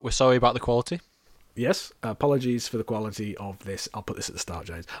We're sorry about the quality. Yes, apologies for the quality of this. I'll put this at the start,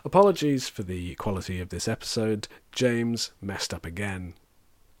 James. Apologies for the quality of this episode. James messed up again.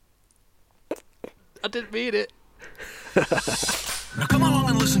 I didn't mean it. Now come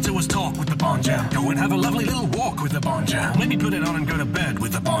along and listen to us talk with the Bond Jam. Go and have a lovely little walk with the Bond Jam. Maybe put it on and go to bed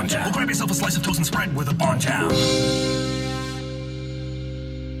with the Bond Jam. Or grab yourself a slice of toast and spread with the Bond Jam.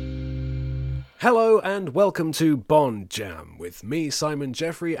 Hello and welcome to Bond Jam with me, Simon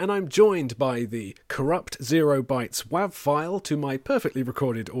Jeffrey, and I'm joined by the corrupt Zero Bytes WAV file to my perfectly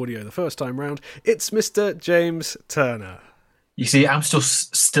recorded audio the first time round. It's Mr. James Turner. You see, I'm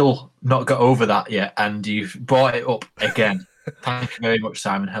still not got over that yet, and you've brought it up again. Thank you very much,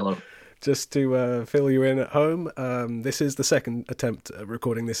 Simon. Hello. Just to fill you in at home, this is the second attempt at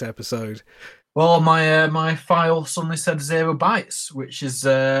recording this episode. Well, my file suddenly said 0 bytes, which is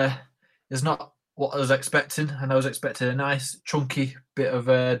not what I was expecting, and I was expecting a nice chunky bit of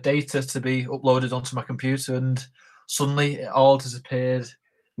data to be uploaded onto my computer, and suddenly it all disappeared.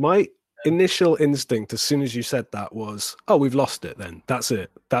 My initial instinct as soon as you said that was, oh, we've lost it then. That's it.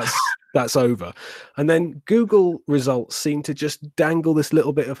 That's over. And then Google results seem to just dangle this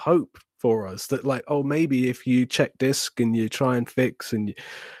little bit of hope for us that, like, oh, maybe if you check disk and you try and fix and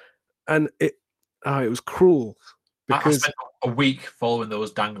it was cruel because I spent a week following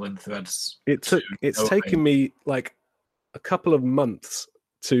those dangling threads. It's taken me like a couple of months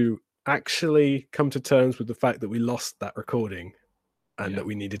to actually come to terms with the fact that we lost that recording and that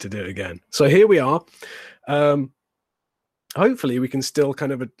we needed to do it again. So here we are. Hopefully we can still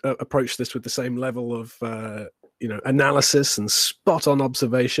kind of approach this with the same level of analysis and spot on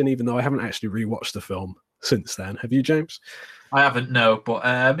observation, even though I haven't actually rewatched the film since then. Have you, James? I haven't, no,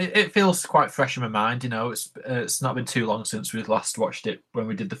 but it feels quite fresh in my mind. You know, it's not been too long since we last watched it when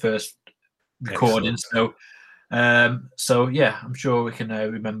we did the first recording. Excellent. So yeah, I'm sure we can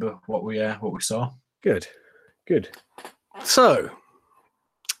remember what we saw. Good. So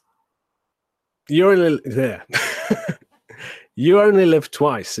you only live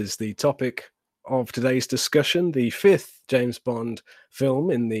twice is the topic of today's discussion. The fifth James Bond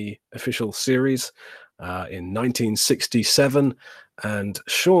film in the official series. In 1967, and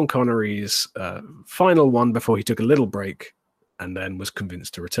Sean Connery's final one before he took a little break and then was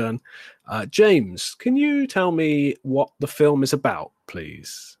convinced to return. James, can you tell me what the film is about,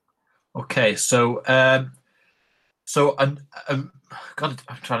 please? Okay, so God, I'm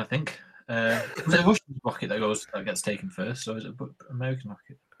trying to think. Is it a Russian rocket that gets taken first, or is it an American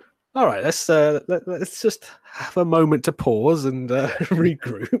rocket? All right, let's just have a moment to pause and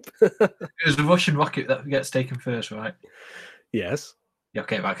regroup. It was a Russian rocket that gets taken first, right? Yes. Yeah,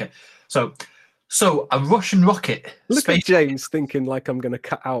 okay. So a Russian rocket. Look at James thinking like I'm going to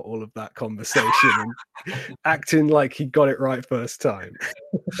cut out all of that conversation and acting like he got it right first time.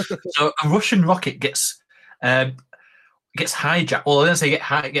 So a Russian rocket gets hijacked. Well, I didn't say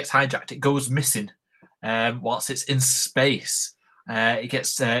it gets hijacked. It goes missing whilst it's in space. It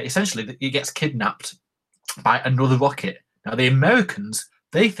gets kidnapped by another rocket. Now the Americans,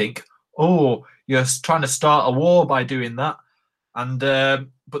 they think, oh, you're trying to start a war by doing that, and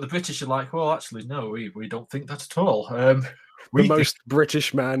but the British are like, well, actually, no, we don't think that at all. The most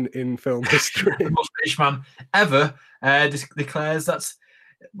British man in film history, the most British man ever, declares that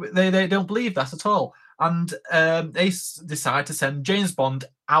they don't believe that at all, and they decide to send James Bond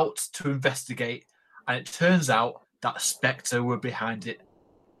out to investigate, and it turns out that Spectre were behind it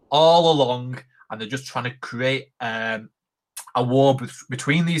all along, and they're just trying to create a war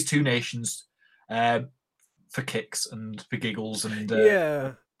between these two nations for kicks and for giggles. And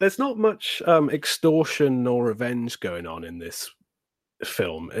there's not much extortion or revenge going on in this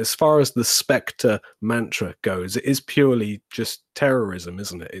film. As far as the Spectre mantra goes, it is purely just terrorism,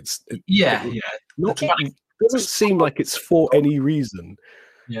 isn't it? It doesn't seem like it's for any reason.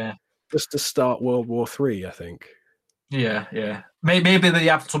 Yeah. Just to start World War III, I think. Yeah. Maybe they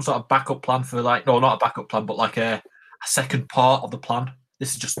have some sort of backup plan for not a backup plan, but like a second part of the plan.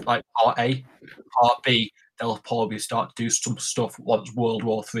 This is just like part A. Part B, they'll probably start to do some stuff once World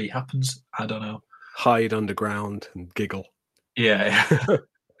War III happens. I don't know. Hide underground and giggle. Yeah.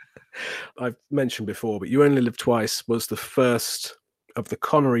 I've mentioned before, but You Only Live Twice was the first of the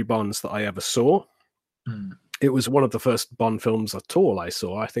Connery Bonds that I ever saw. It was one of the first Bond films at all I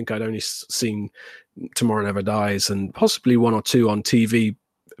saw. I think I'd only seen Tomorrow Never Dies and possibly one or two on TV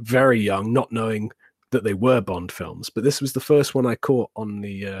very young, not knowing that they were Bond films. But this was the first one I caught on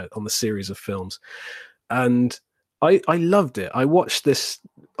the series of films. And I loved it. I watched this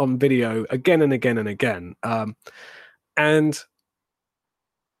on video again and again and again. And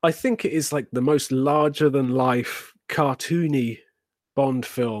I think it is like the most larger-than-life, cartoony Bond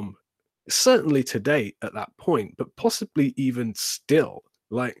film, certainly to date at that point, but possibly even still.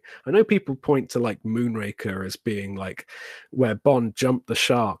 Like, I know people point to like Moonraker as being like where Bond jumped the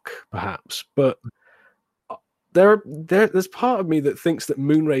shark, perhaps, but there's part of me that thinks that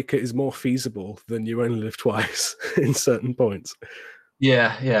Moonraker is more feasible than You Only Live Twice in certain points.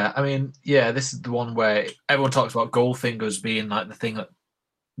 Yeah. I mean, this is the one where everyone talks about Goldfinger as being like the thing that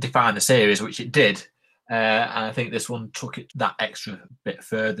defined the series, which it did. And I think this one took it that extra bit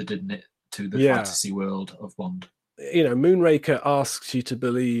further, didn't it, to the fantasy world of Bond. You know, Moonraker asks you to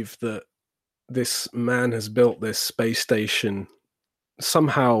believe that this man has built this space station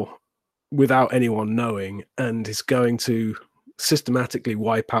somehow without anyone knowing, and is going to systematically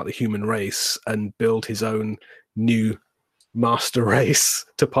wipe out the human race and build his own new master race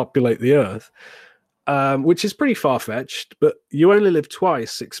to populate the Earth, which is pretty far-fetched. But You Only Live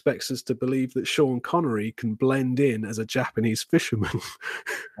Twice expects us to believe that Sean Connery can blend in as a Japanese fisherman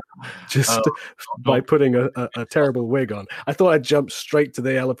by putting a terrible wig on. I thought I'd jump straight to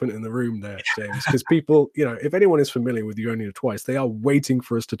the elephant in the room there, James, because people, you know, if anyone is familiar with You Only Live Twice, they are waiting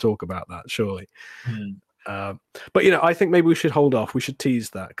for us to talk about that, surely. But, you know, I think maybe we should hold off. We should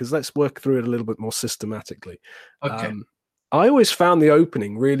tease that, because let's work through it a little bit more systematically. Okay. I always found the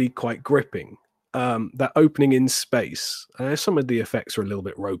opening really quite gripping. That opening in space. Some of the effects are a little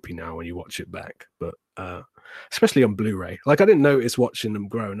bit ropey now when you watch it back, but especially on Blu-ray. Like, I didn't notice watching them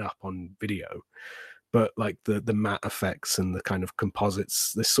growing up on video, but like the matte effects and the kind of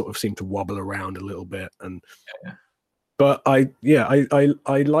composites, they sort of seem to wobble around a little bit. And but I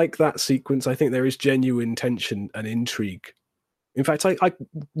like that sequence. I think there is genuine tension and intrigue. In fact, I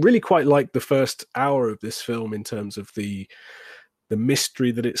really quite like the first hour of this film in terms of the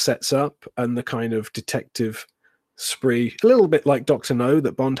mystery that it sets up and the kind of detective spree, a little bit like Dr. No,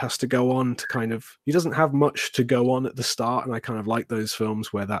 that Bond has to go on to kind of, he doesn't have much to go on at the start, and I kind of like those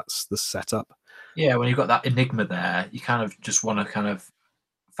films where that's the setup. Yeah, when you've got that enigma there, you kind of just want to kind of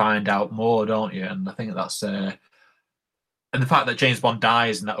find out more, don't you? And I think that's and the fact that James Bond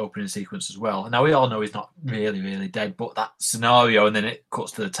dies in that opening sequence as well. Now, we all know he's not really dead, but that scenario, and then it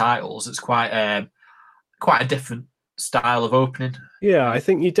cuts to the titles, it's quite a different style of opening. Yeah, I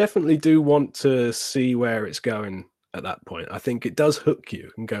think you definitely do want to see where it's going at that point. I think it does hook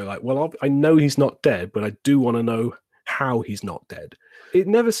you and go like, well, I know he's not dead, but I do want to know how he's not dead. It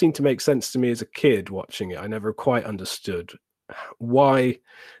never seemed to make sense to me as a kid watching it. I never quite understood why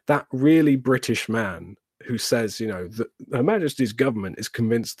that really British man who says, you know, that Her Majesty's government is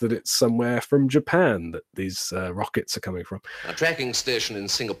convinced that it's somewhere from Japan that these rockets are coming from. A tracking station in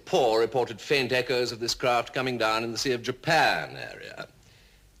Singapore reported faint echoes of this craft coming down in the Sea of Japan area.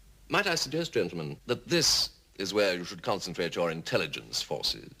 Might I suggest, gentlemen, that this is where you should concentrate your intelligence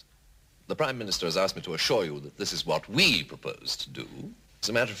forces? The Prime Minister has asked me to assure you that this is what we propose to do. As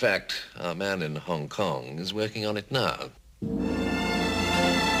a matter of fact, our man in Hong Kong is working on it now.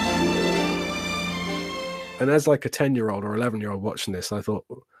 And as like a 10-year-old or 11-year-old watching this, I thought,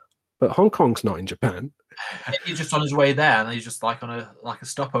 but Hong Kong's not in Japan. He's just on his way there, and he's just like on a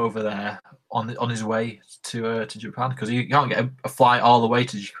stopover there on his way to Japan, because you can't get a flight all the way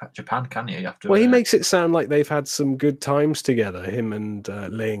to Japan, can you? You have to. Well, he makes it sound like they've had some good times together, him and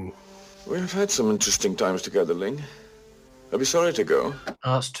Ling. We've had some interesting times together, Ling. I'd be sorry to go.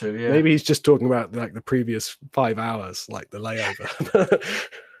 Oh, that's true. Yeah. Maybe he's just talking about like the previous 5 hours, like the layover.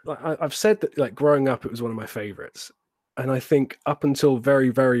 I've said that, like, growing up, it was one of my favorites. And I think up until very,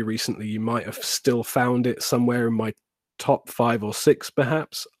 very recently, you might have still found it somewhere in my top 5 or 6,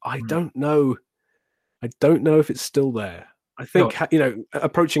 perhaps. I don't know. I don't know if it's still there. I think, you know,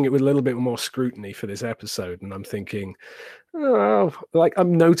 approaching it with a little bit more scrutiny for this episode, and I'm thinking, like,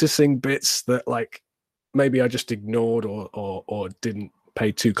 I'm noticing bits that, like, maybe I just ignored or didn't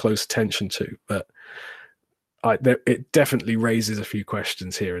pay too close attention to. But it definitely raises a few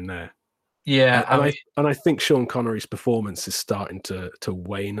questions here and there. Yeah, and I think Sean Connery's performance is starting to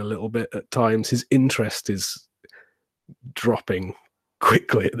wane a little bit at times. His interest is dropping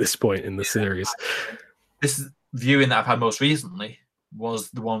quickly at this point in the series. This viewing that I've had most recently was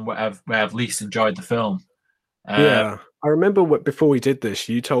the one where I've least enjoyed the film. Yeah, I remember before we did this,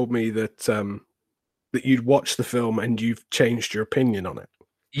 you told me that that you'd watched the film and you've changed your opinion on it.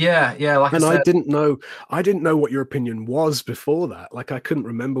 Yeah. Like and I said, I didn't know what your opinion was before that. Like, I couldn't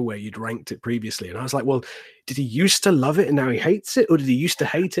remember where you'd ranked it previously, and I was like, well, did he used to love it and now he hates it, or did he used to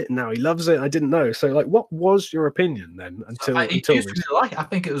hate it and now he loves it? I didn't know. So, like, what was your opinion then? I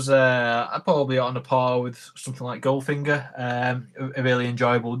think it was probably on a par with something like Goldfinger. A really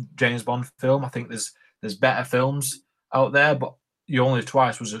enjoyable James Bond film. I think there's better films out there, but You Only Live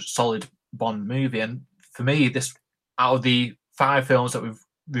Twice was a solid Bond movie, and for me, this, out of the 5 films that we've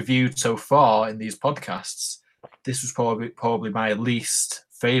reviewed so far in these podcasts, this was probably my least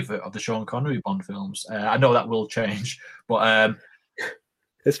favourite of the Sean Connery Bond films. I know that will change, but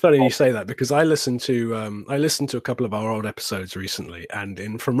it's funny you say that, because I listened to a couple of our old episodes recently, and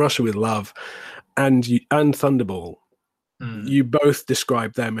in From Russia with Love and Thunderball, you both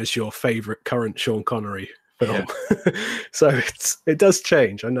described them as your favourite current Sean Connery film. Yeah. So it does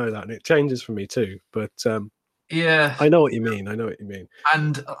change. I know that, and it changes for me too. But yeah, I know what you mean.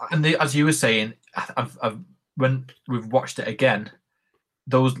 And as you were saying, when we've watched it again,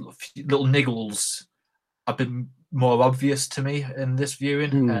 those little niggles have been more obvious to me in this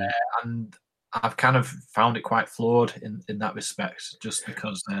viewing, and I've kind of found it quite flawed in that respect, just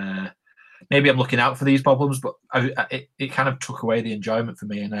because maybe I'm looking out for these problems, but it kind of took away the enjoyment for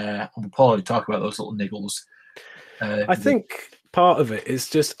me, and we'll probably talk about those little niggles. I think part of it is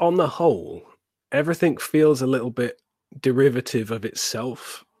just, on the whole, everything feels a little bit derivative of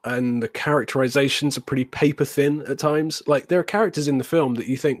itself, and the characterizations are pretty paper thin at times. Like, there are characters in the film that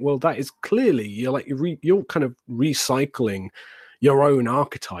you think, well, that is clearly, you're kind of recycling your own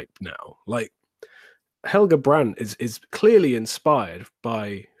archetype now. Like, Helga Brandt is clearly inspired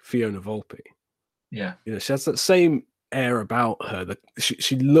by Fiona Volpe. Yeah, she has that same air about her. That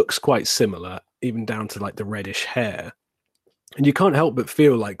she looks quite similar, even down to like the reddish hair. And you can't help but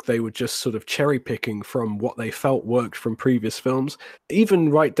feel like they were just sort of cherry picking from what they felt worked from previous films,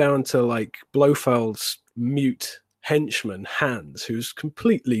 even right down to like Blofeld's mute henchman, Hans, who's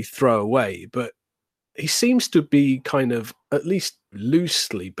completely throwaway, but he seems to be kind of at least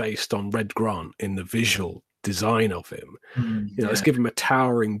loosely based on Red Grant in the visual design of him. Let's give him a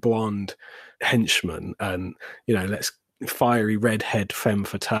towering blonde henchman, and let's fiery redhead femme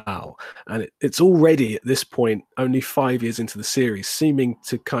fatale, and it's already at this point, only 5 years into the series, seeming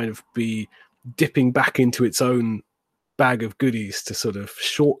to kind of be dipping back into its own bag of goodies to sort of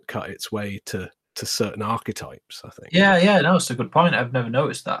shortcut its way to certain archetypes, I think. Yeah, no, it's a good point. I've never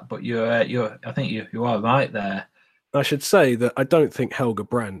noticed that, but I think you are right there. I should say that I don't think Helga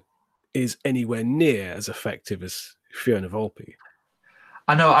Brandt is anywhere near as effective as Fiona Volpe.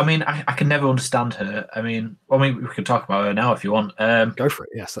 I know. I mean, I can never understand her. I mean, we could talk about her now if you want. Go for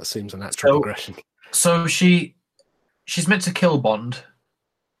it. Yes, that seems a natural progression. So she's meant to kill Bond,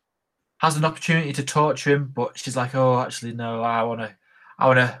 has an opportunity to torture him, but she's like, "Oh, actually, no. I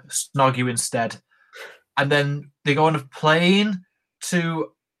wanna snog you instead." And then they go on a plane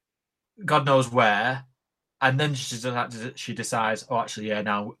to God knows where, and then she decides, "Oh, actually, yeah.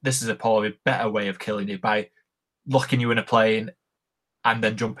 Now this is a probably better way of killing you by locking you in a plane and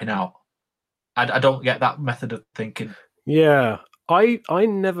then jumping out." I don't get that method of thinking. Yeah, I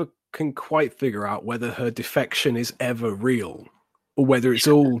never can quite figure out whether her defection is ever real or whether it's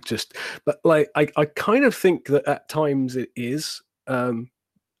all just. But like, I kind of think that at times it is, and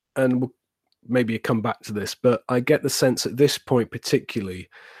we'll maybe come back to this. But I get the sense at this point, particularly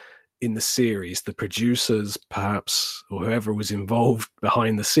in the series, the producers, perhaps, or whoever was involved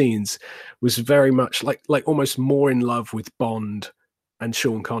behind the scenes, was very much like almost more in love with Bond and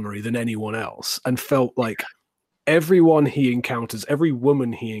Sean Connery than anyone else, and felt like everyone he encounters, every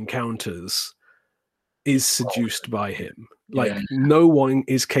woman he encounters, is seduced by him. Like, no one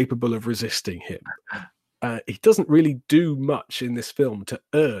is capable of resisting him. He doesn't really do much in this film to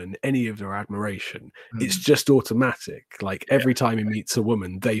earn any of their admiration. It's just automatic. Like, every time he meets a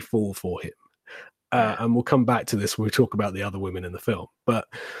woman, they fall for him. And we'll come back to this when we talk about the other women in the film. But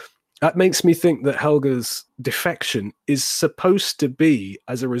that makes me think that Helga's defection is supposed to be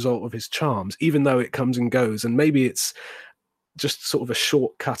as a result of his charms, even though it comes and goes. And maybe it's just sort of a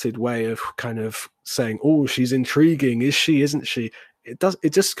shortcutted way of kind of saying, "Oh, she's intriguing. Is she? Isn't she?" It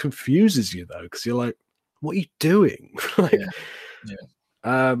just confuses you, though, because you're like, what are you doing?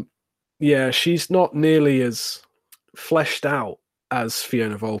 She's not nearly as fleshed out as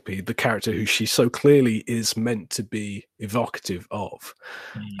Fiona Volpe, the character who she so clearly is meant to be evocative of.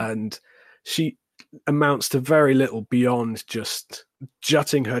 And she amounts to very little beyond just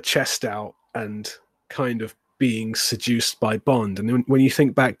jutting her chest out and kind of being seduced by Bond. And when you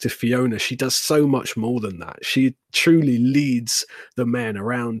think back to Fiona, she does so much more than that. She truly leads the men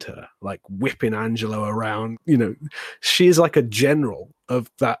around her, like whipping Angelo around. She is like a general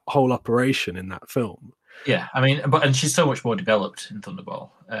of that whole operation in that film. Yeah, I mean, and she's so much more developed in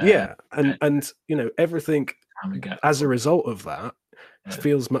Thunderball. And everything as a result of that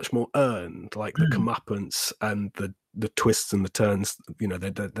feels much more earned, like the comeuppance and the twists and the turns.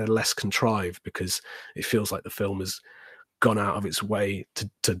 They're less contrived, because it feels like the film has gone out of its way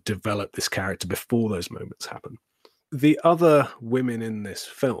to develop this character before those moments happen. The other women in this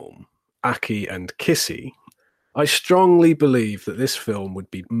film, Aki and Kissy, I strongly believe that this film would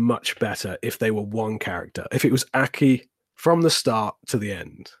be much better if they were one character, if it was Aki from the start to the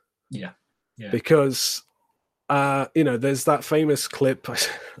end. Yeah. Because, there's that famous clip. I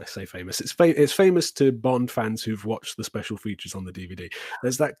say famous. It's famous to Bond fans who've watched the special features on the DVD.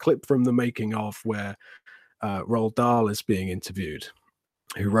 There's that clip from the making of where Roald Dahl is being interviewed,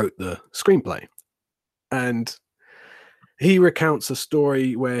 who wrote the screenplay. And he recounts a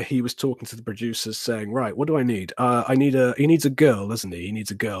story where he was talking to the producers saying, right, what do I need? He needs a girl, doesn't he? He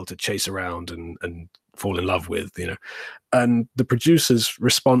needs a girl to chase around and fall in love with, And the producer's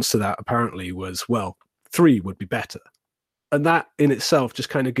response to that apparently was, well, 3 would be better. And that in itself just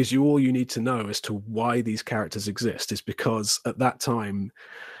kind of gives you all you need to know as to why these characters exist, is because at that time,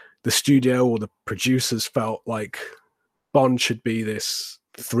 the studio or the producers felt like Bond should be this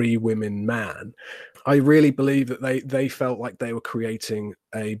 3 women man. I really believe that they felt like they were creating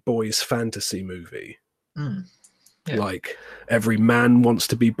a boys' fantasy movie. Yeah. Like every man wants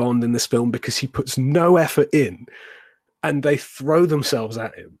to be Bond in this film because he puts no effort in, and they throw themselves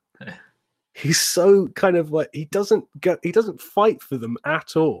at him. He's so kind of like he doesn't fight for them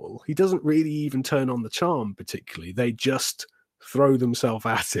at all. He doesn't really even turn on the charm particularly. They just throw themselves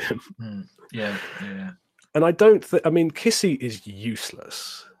at him. Yeah. And I don't Kissy is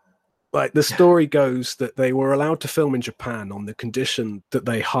useless. Like the story goes that they were allowed to film in Japan on the condition that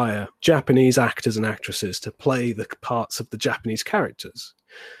they hire Japanese actors and actresses to play the parts of the Japanese characters.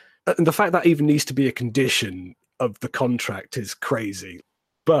 And the fact that even needs to be a condition of the contract is crazy.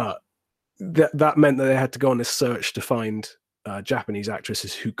 But that meant that they had to go on a search to find Japanese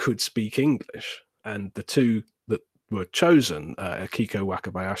actresses who could speak English. And the 2 that were chosen, Akiko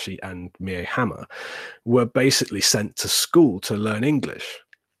Wakabayashi and Mie Hammer, were basically sent to school to learn English.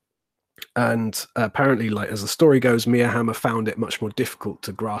 And apparently, like as the story goes, Mie Hammer found it much more difficult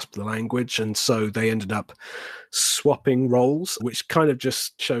to grasp the language, and so they ended up swapping roles, which kind of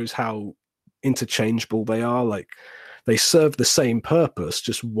just shows how interchangeable they are. Like they serve the same purpose,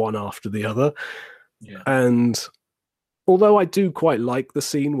 just one after the other. Yeah. And although I do quite like the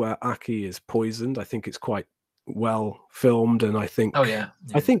scene where Aki is poisoned, I think it's quite well filmed, and I think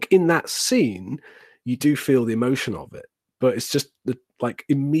I think in that scene you do feel the emotion of it, but it's just like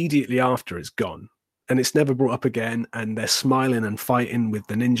immediately after it's gone and it's never brought up again, and they're smiling and fighting with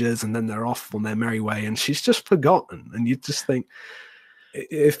the ninjas, and then they're off on their merry way, and she's just forgotten, and you just think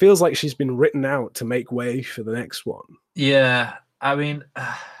it feels like she's been written out to make way for the next one. Yeah, I mean,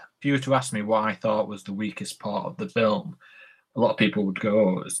 if you were to ask me what I thought was the weakest part of the film, a lot of people would go,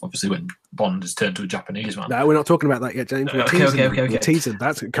 oh, it's obviously when Bond is turned to a Japanese man. No, we're not talking about that yet, James. We're Okay. teasing.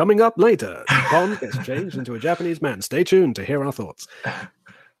 That's coming up later. Bond gets changed into a Japanese man. Stay tuned to hear our thoughts.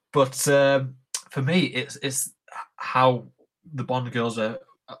 But for me, it's how the Bond girls are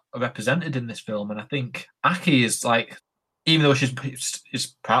represented in this film. And I think Aki is like, even though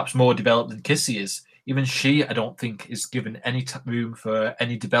she's perhaps more developed than Kissy is, even she, I don't think, is given any room for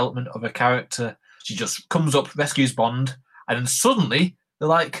any development of her character. She just comes up, rescues Bond, and then suddenly they're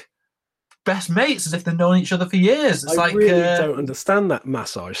like best mates, as if they've known each other for years. It's I really don't understand that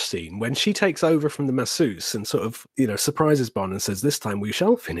massage scene when she takes over from the masseuse and sort of, surprises Bond and says, "This time we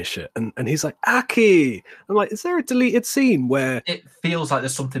shall finish it." And he's like, "Aki!" I'm like, is there a deleted scene where it feels like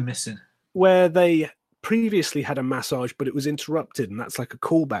there's something missing? Where they previously had a massage, but it was interrupted, and that's like a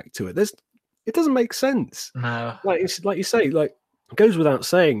callback to it. It doesn't make sense. No. Like you say, like it goes without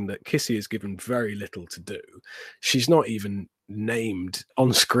saying that Kissy is given very little to do. She's not even named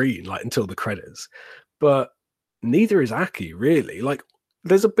on screen until the credits, but neither is Aki really. Like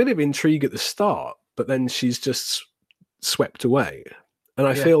there's a bit of intrigue at the start, but then she's just swept away. And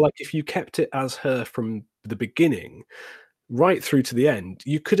I feel like if you kept it as her from the beginning right through to the end,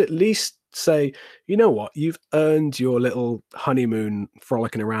 you could at least say, you know what, you've earned your little honeymoon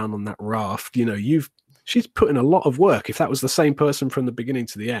frolicking around on that raft. She's put in a lot of work if that was the same person from the beginning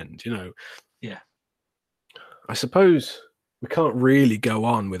to the end. Yeah. I suppose we can't really go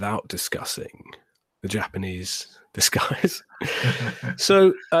on without discussing the Japanese disguise.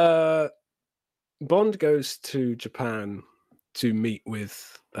 So Bond goes to Japan to meet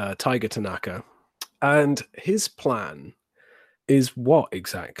with Tiger Tanaka, and his plan is what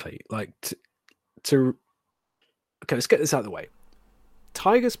exactly? Like okay, let's get this out of the way.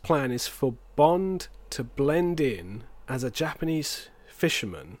 Tiger's plan is for Bond to blend in as a Japanese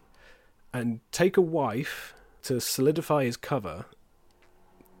fisherman and take a wife to solidify his cover.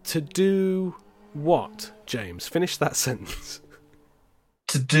 To do what, James? Finish that sentence.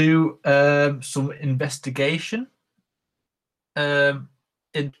 To do some investigation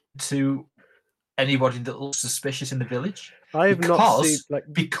into anybody that looks suspicious in the village. I have not seen...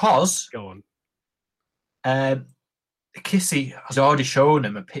 Because... Go on. Kissy has already shown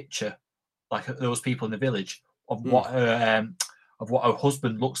him a picture, like those people in the village, of what her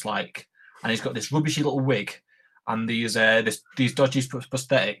husband looks like, and he's got this rubbishy little wig and these dodgy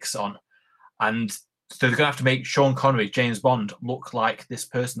prosthetics on, and so they're gonna have to make Sean Connery, James Bond, look like this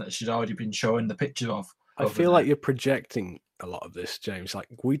person that she's already been showing the picture of. I feel like you're projecting a lot of this, James. Like,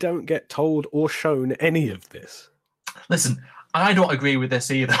 we don't get told or shown any of this. Listen, I don't agree with this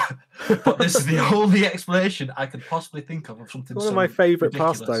either, but this is the only explanation I could possibly think of something. One of my favourite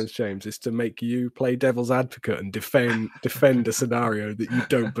pastimes, James, is to make you play devil's advocate and defend a scenario that you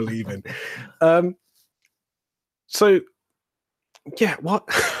don't believe in. So, yeah, what?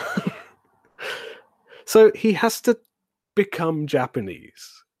 So he has to become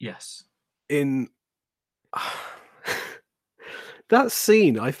Japanese. Yes. In that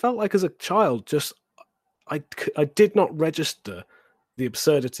scene, I felt like as a child, I did not register the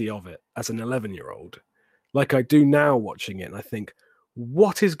absurdity of it as an 11-year-old, like I do now watching it, and I think,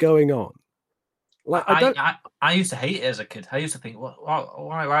 what is going on? Like I used to hate it as a kid. I used to think,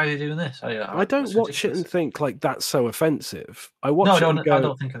 why are they doing this? I don't watch it and think like that's so offensive. I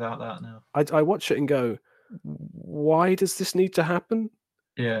don't think about that. No, I watch it and go, why does this need to happen?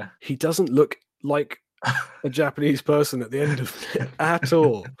 Yeah, he doesn't look like a Japanese person at the end of it at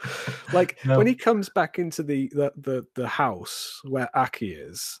all. Like when he comes back into the house where Aki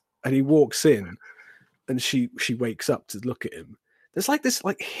is, and he walks in, and she wakes up to look at him. There's like this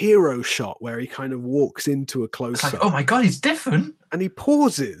hero shot where he kind of walks into a close up. Like, oh my god, he's different, and he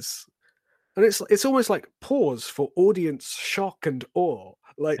pauses, and it's almost like pause for audience shock and awe.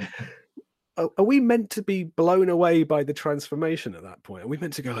 Like, are we meant to be blown away by the transformation at that point? Are we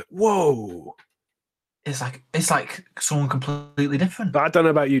meant to go like, whoa? It's like someone completely different. But I don't know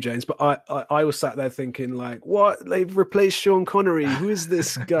about you, James, but I was sat there thinking like, what? They've replaced Sean Connery. Who is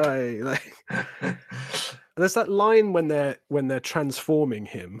this guy? Like, there's that line when they're transforming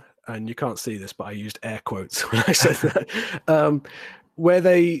him, and you can't see this, but I used air quotes when I said that. Where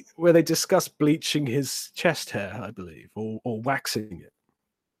they discuss bleaching his chest hair, I believe, or waxing it.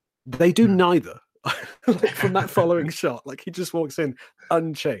 They do neither. Like, from that following shot, like he just walks in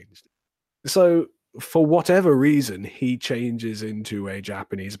unchanged. So, for whatever reason, he changes into a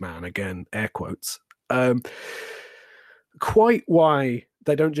Japanese man, again, air quotes. Quite why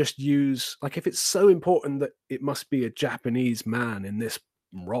they don't just use, like, if it's so important that it must be a Japanese man in this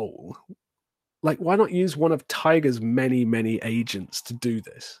role, like, why not use one of Tiger's many, many agents to do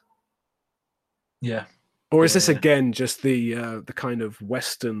this? Yeah. Or is this, again, just the kind of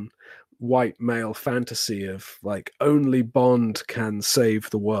Western white male fantasy of, like, only Bond can save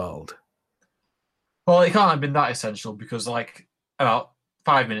the world? Well, it can't have been that essential because, like, about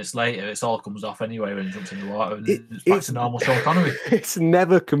 5 minutes later, it all comes off anyway when he jumps in the water and it's back to normal Sean Connery. It's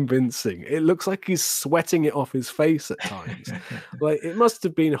never convincing. It looks like he's sweating it off his face at times. Like, it must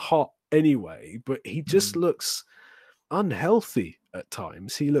have been hot anyway, but he just looks unhealthy at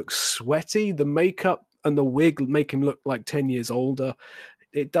times. He looks sweaty. The makeup and the wig make him look like 10 years older.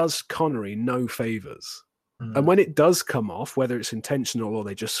 It does Connery no favors. And when it does come off, whether it's intentional or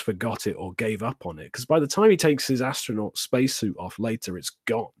they just forgot it or gave up on it, because by the time he takes his astronaut spacesuit off later, it's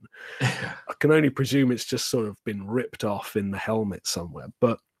gone. I can only presume it's just sort of been ripped off in the helmet somewhere.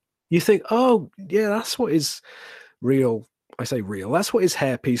 But you think, oh, yeah, that's what his real, I say real, that's what his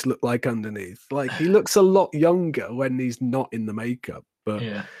hairpiece looked like underneath. Like, he looks a lot younger when he's not in the makeup. But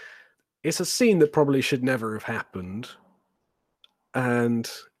it's a scene that probably should never have happened. And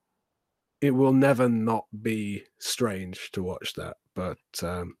it will never not be strange to watch that. But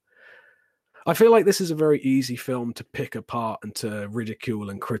I feel like this is a very easy film to pick apart and to ridicule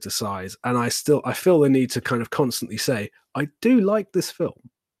and criticize. And I feel the need to kind of constantly say, I do like this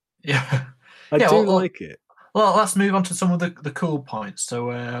film. Yeah. I do like it. Well, let's move on to some of the cool points.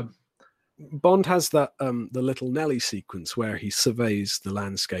 So Bond has that the little Nelly sequence where he surveys the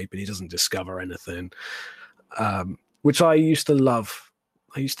landscape and he doesn't discover anything, which I used to love.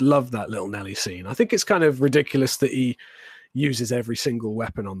 I used to love that little Nelly scene. I think it's kind of ridiculous that he uses every single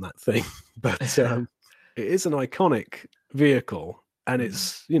weapon on that thing, but it is an iconic vehicle and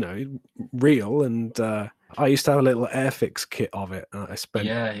it's, real. And I used to have a little Airfix kit of it. I spent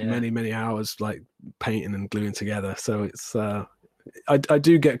many, many hours like painting and gluing together. So it's, I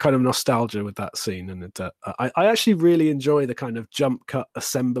do get kind of nostalgia with that scene. And I actually really enjoy the kind of jump cut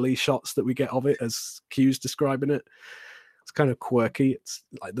assembly shots that we get of it as Q's describing it. It's kind of quirky. It's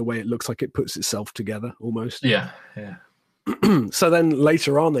like the way it looks like it puts itself together almost. Yeah. So then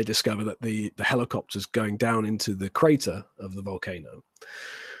later on, they discover that the helicopter's going down into the crater of the volcano.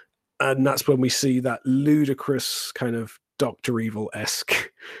 And that's when we see that ludicrous kind of Dr.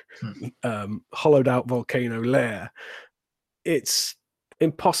 Evil-esque hollowed out volcano lair. It's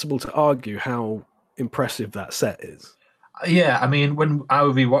impossible to argue how impressive that set is. Yeah, I mean, when I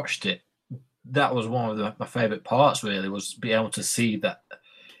rewatched it, that was one of my favourite parts, really, was being able to see that,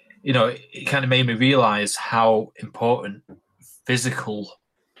 you know, it kind of made me realise how important physical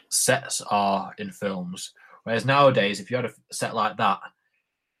sets are in films. Whereas nowadays, if you had a set like that,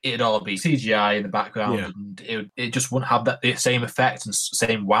 it'd all be CGI in the background, and it just wouldn't have the same effect and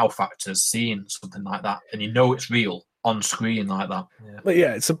same wow factor as seeing something like that. And you know it's real on screen like that. Yeah. But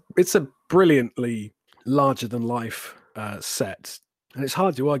yeah, it's a brilliantly larger than life set. And it's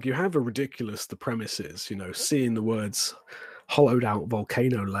hard to argue however ridiculous the premise is, you know, seeing the words hollowed out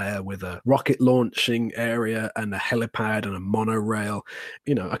volcano lair with a rocket launching area and a helipad and a monorail.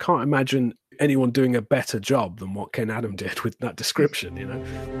 You know, I can't imagine anyone doing a better job than what Ken Adam did with that description, you know.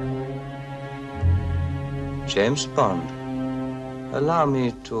 James Bond, allow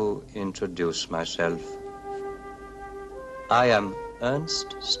me to introduce myself. I am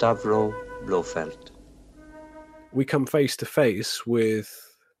Ernst Stavro Blofeld. We come face to face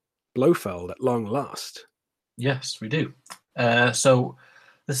with Blofeld at long last. Yes, we do. So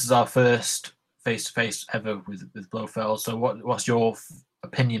this is our first face-to-face ever with Blofeld. So what's your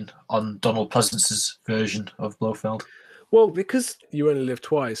opinion on Donald Pleasence's version of Blofeld? Well, because You Only Live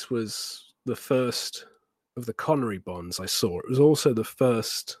Twice was the first of the Connery Bonds I saw, it was also the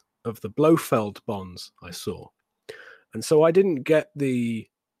first of the Blofeld Bonds I saw. And so I didn't get the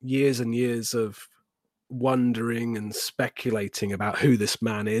years and years of wondering and speculating about who this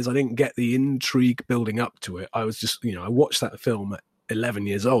man is. I didn't get the intrigue building up to it. I was just, you know, I watched that film at 11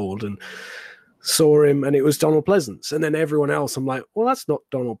 years old and saw him, and it was Donald Pleasence. And then everyone else, I'm like, well, that's not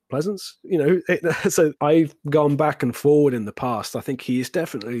Donald Pleasence, you know. So I've gone back and forward in the past. I think he is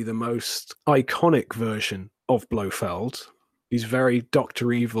definitely the most iconic version of Blofeld. He's very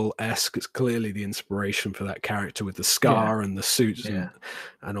Dr. Evil-esque. It's clearly the inspiration for that character with the scar and the suits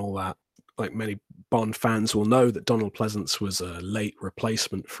and all that. Like many Bond fans will know that Donald Pleasence was a late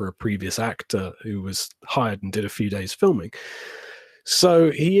replacement for a previous actor who was hired and did a few days filming. So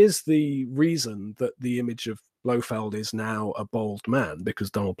he is the reason that the image of Blofeld is now a bald man,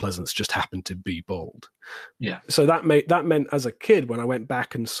 because Donald Pleasence just happened to be bald. Yeah. So that meant as a kid, when I went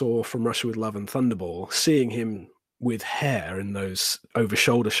back and saw From Russia with Love and Thunderball, seeing him with hair in those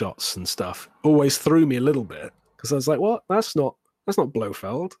over-shoulder shots and stuff always threw me a little bit, because I was like, what? That's not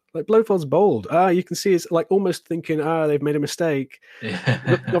Blofeld. Like, Blofeld's bald. You can see it's like almost thinking, they've made a mistake.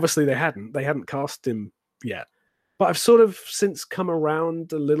 Yeah. Obviously they hadn't cast him yet. But I've sort of since come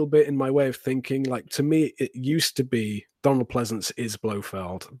around a little bit in my way of thinking. Like, to me, it used to be Donald Pleasence is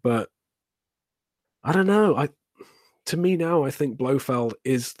Blofeld, but I don't know. To me now, I think Blofeld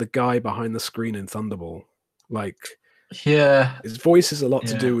is the guy behind the screen in Thunderball. Like, yeah, his voice has a lot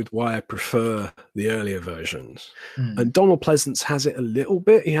to do with why I prefer the earlier versions. And Donald Pleasence has it a little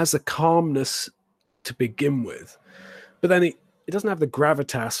bit. He has the calmness to begin with, but then he doesn't have the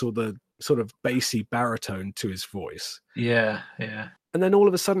gravitas or the sort of bassy baritone to his voice. Yeah. And then all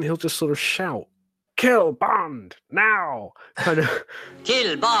of a sudden he'll just sort of shout, "Kill Bond now!" kind of.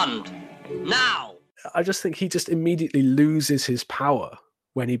 Kill Bond now! I just think he just immediately loses his power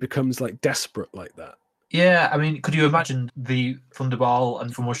when he becomes like desperate like that. Yeah, I mean, could you imagine the Thunderball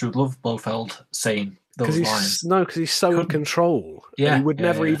and From Russia with Love Blofeld saying those lines? No, because he's so in control. Yeah, he would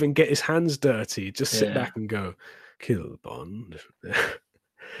never even get his hands dirty. Just sit back and go, "Kill Bond."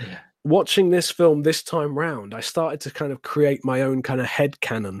 Yeah. Watching this film this time round, I started to kind of create my own kind of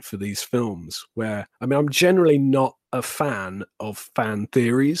headcanon for these films, where, I mean, I'm generally not a fan of fan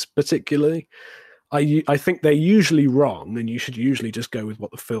theories, particularly. I think they're usually wrong, and you should usually just go with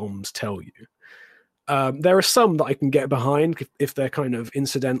what the films tell you. There are some that I can get behind if they're kind of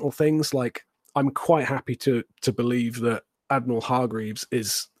incidental things. Like, I'm quite happy to believe that Admiral Hargreaves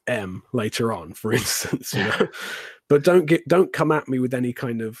is M later on, for instance, you know. But don't come at me with any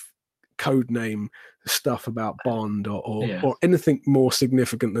kind of code name stuff about Bond or anything more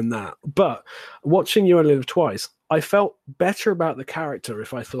significant than that. But watching You Only Live Twice, I felt better about the character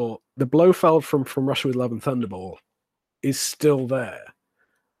if I thought the Blofeld from Russia with Love and Thunderball is still there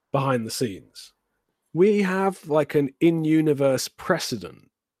behind the scenes. We have like an in-universe precedent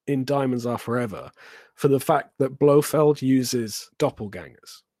in Diamonds Are Forever for the fact that Blofeld uses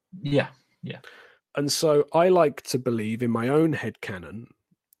doppelgangers. Yeah. And so I like to believe in my own headcanon,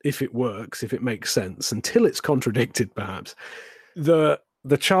 if it works, if it makes sense, until it's contradicted perhaps, the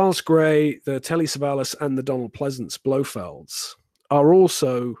Charles Gray, the Telly Savalas, and the Donald Pleasence Blofelds are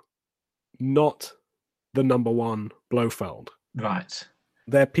also not the number one Blofeld. Right.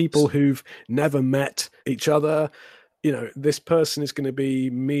 They're people who've never met each other. You know, this person is going to be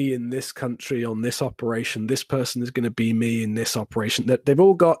me in this country on this operation. This person is going to be me in this operation. That they've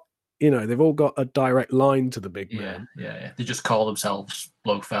all got a direct line to the big man. Yeah. They just call themselves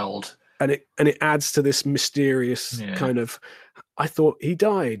Blofeld. And it adds to this mysterious kind of, I thought he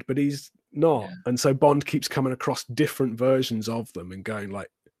died, but he's not. Yeah. And so Bond keeps coming across different versions of them and going like,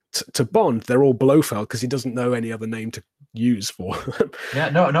 to Bond, they're all Blofeld because he doesn't know any other name to use for them. Yeah,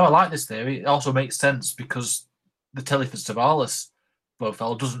 no, I like this theory. It also makes sense because the Telly Savalas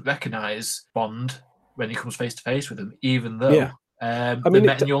Blofeld doesn't recognise Bond when he comes face to face with him, even though they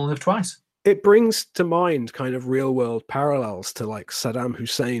met and You Only Live Twice. It brings to mind kind of real world parallels to like Saddam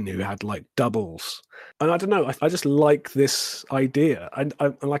Hussein, who had like doubles. And I don't know, I just like this idea. And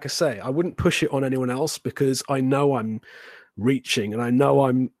like I say, I wouldn't push it on anyone else because I know I'm reaching and I know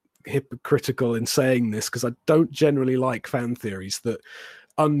I'm hypocritical in saying this because I don't generally like fan theories that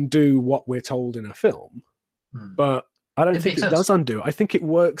undo what we're told in a film. But I don't think it does undo. I think it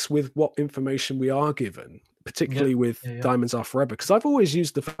works with what information we are given, particularly with Diamonds Are Forever. Because I've always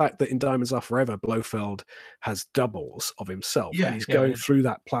used the fact that in Diamonds Are Forever, Blofeld has doubles of himself. And he's going through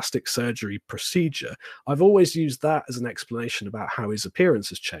that plastic surgery procedure. I've always used that as an explanation about how his appearance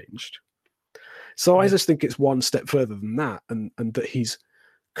has changed. So I just think it's one step further than that. And that he's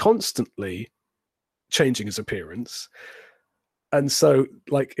constantly changing his appearance. And so,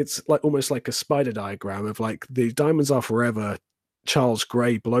 like, it's like almost like a spider diagram of like the Diamonds Are Forever Charles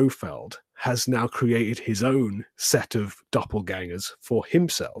Gray Blofeld has now created his own set of doppelgangers for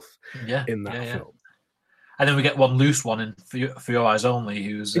himself in that film. And then we get one loose one in For Your Eyes Only,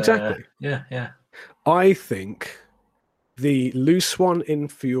 who's exactly. I think the loose one in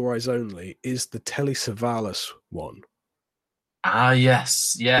For Your Eyes Only is the Telly Savalas one. Ah,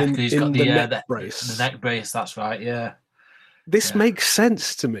 yes, because he's got the neck brace. The neck brace. That's right. Yeah. This makes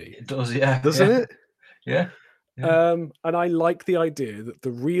sense to me. It does, doesn't it? Yeah. And I like the idea that the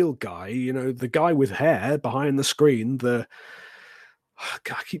real guy, you know, the guy with hair behind the screen, I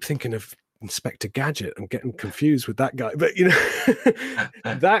keep thinking of Inspector Gadget. I'm getting confused with that guy, but you know,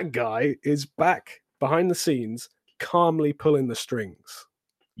 that guy is back behind the scenes, calmly pulling the strings.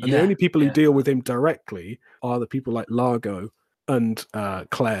 And the only people who deal with him directly are the people like Largo and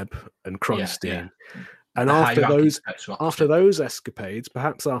Klebb and Kronstein. And after those escapades,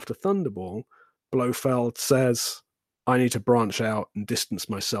 perhaps after Thunderball, Blofeld says, I need to branch out and distance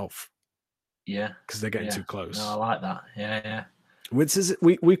myself. Yeah. Because they're getting too close. No, I like that. Yeah.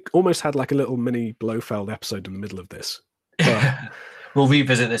 We almost had like a little mini Blofeld episode in the middle of this. But we'll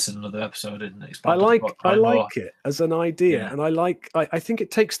revisit this in another episode and expand. I like it as an idea. And I think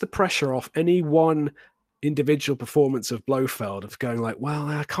it takes the pressure off any one individual performance of Blofeld of going like, well,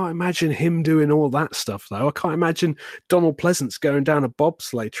 I can't imagine him doing all that stuff though. I can't imagine Donald Pleasance going down a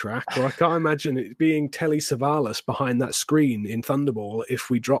bobsleigh track, or I can't imagine it being Telly Savalas behind that screen in Thunderball.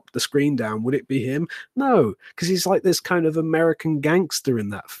 If we dropped the screen down, would it be him? No, because he's like this kind of American gangster in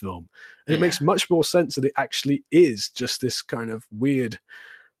that film. And it makes much more sense that it actually is just this kind of weird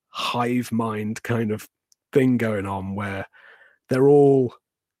hive mind kind of thing going on where they're all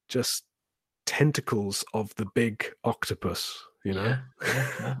just tentacles of the big octopus, you know.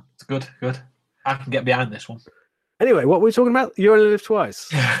 It's good. I can get behind this one. Anyway, what were we talking about? You Only Live Twice.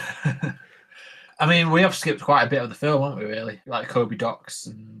 I mean, we have skipped quite a bit of the film, haven't we, really? Like Kobe Docks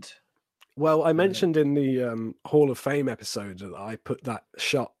and... Well, I mentioned in the Hall of Fame episode that I put that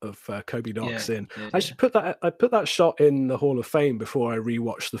shot of Kobe Docks in. I put that shot in the Hall of Fame before I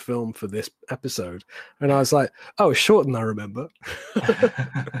rewatched the film for this episode, and I was like, "Oh, it's shorter than I remember."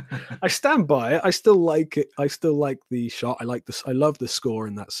 I stand by it. I still like it. I still like the shot. I like this. I love the score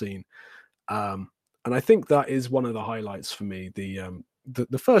in that scene, and I think that is one of the highlights for me.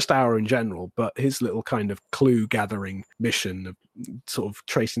 The first hour in general, but his little kind of clue gathering mission of sort of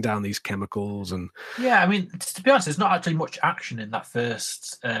tracing down these chemicals and I mean, to be honest, there's not actually much action in that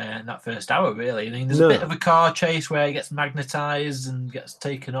first hour, really. I mean, there's a bit of a car chase where he gets magnetized and gets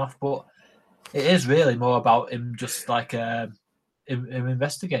taken off, but it is really more about him just like him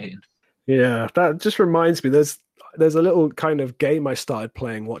investigating. Yeah, that just reminds me. There's a little kind of game I started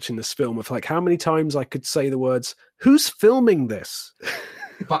playing watching this film of like how many times I could say the words, "Who's filming this?"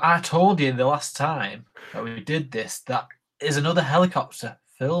 But I told you the last time that we did this, that is another helicopter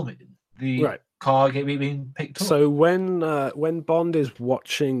filming the car being picked up. So when Bond is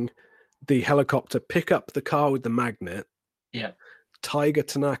watching the helicopter pick up the car with the magnet, Tiger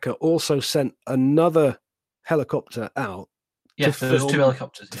Tanaka also sent another helicopter out. Yes, there's two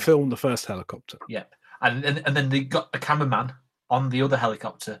helicopters. To film the first helicopter. Yeah. And then they got a cameraman on the other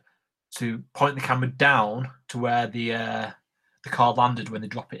helicopter to point the camera down to where the the car landed when they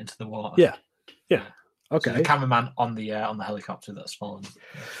drop it into the water. Yeah. So Okay. the cameraman on the helicopter that's fallen.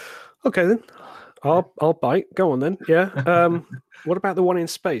 Okay then. I'll bite. Go on then. Yeah. What about the one in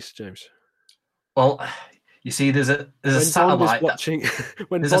space, James? Well, you see, there's a Bond satellite. is watching,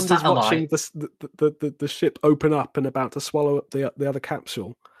 when there's a Bond is watching satellite. the ship open up and about to swallow up the other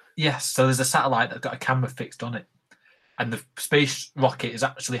capsule. Yes, so there's a satellite that's got a camera fixed on it, and the space rocket is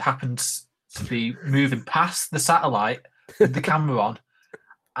actually happens to be moving past the satellite with the camera on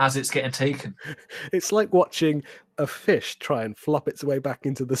as it's getting taken. It's like watching a fish try and flop its way back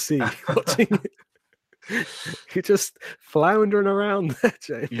into the sea. Watching it. You're just floundering around there,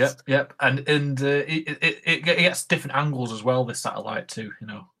 James. Yep, and it gets different angles as well. This satellite too,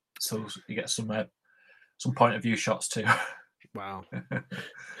 so you get some point of view shots too. Wow.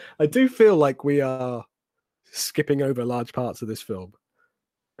 I do feel like we are skipping over large parts of this film.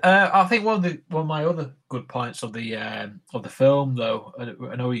 I think one of my other good points of the film, though,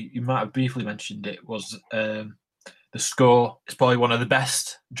 I know you might have briefly mentioned it, was the score. It's probably one of the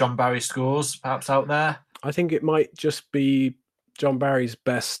best John Barry scores perhaps out there. I think it might just be John Barry's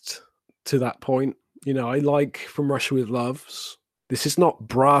best to that point. I like From Russia with Loves. This is not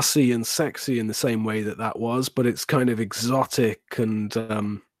brassy and sexy in the same way that was, but it's kind of exotic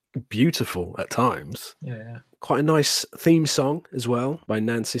and beautiful at times. Yeah. Quite a nice theme song as well by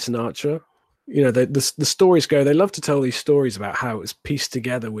Nancy Sinatra. The stories go, they love to tell these stories about how it was pieced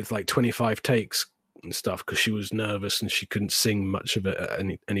together with like 25 takes and stuff because she was nervous and she couldn't sing much of it at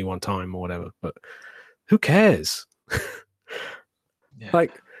any one time or whatever. But who cares?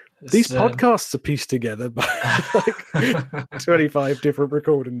 Like, these podcasts are pieced together by like 25 different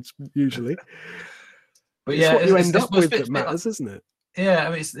recordings usually. But it's what you end up with that matters, isn't it? Yeah,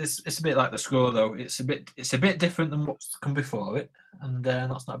 I mean it's a bit like the score though. It's a bit different than what's come before it, and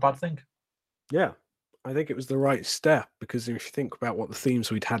that's not a bad thing. Yeah, I think it was the right step because if you think about what the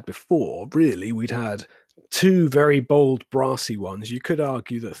themes we'd had before, really we'd had two very bold, brassy ones. You could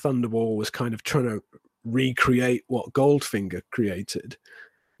argue that Thunderball was kind of trying to recreate what Goldfinger created.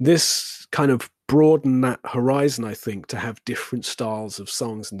 This kind of broadened that horizon, I think, to have different styles of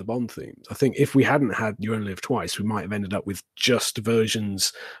songs in the Bond themes. I think if we hadn't had You Only Live Twice, we might have ended up with just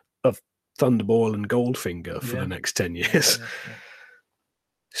versions of Thunderball and Goldfinger for the next 10 years. Yeah.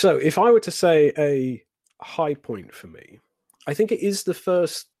 So if I were to say a high point for me, I think it is the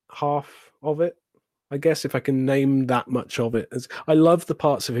first half of it. I guess if I can name that much of it. I love the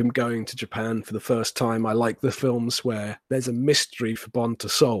parts of him going to Japan for the first time. I like the films where there's a mystery for Bond to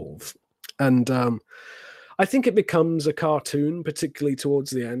solve. And I think it becomes a cartoon, particularly towards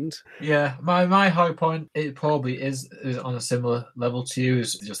the end. Yeah, my high point, it probably is on a similar level to you,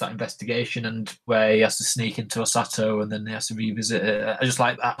 is just that investigation and where he has to sneak into Osato and then he has to revisit it. I just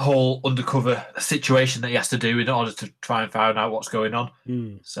like that whole undercover situation that he has to do in order to try and find out what's going on.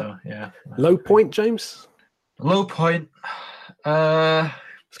 So, yeah. Low point, James? Low point. It's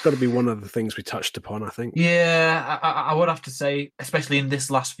got to be one of the things we touched upon, I think. Yeah, I would have to say, especially in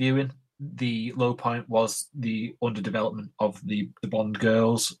this last viewing, the low point was the underdevelopment of the Bond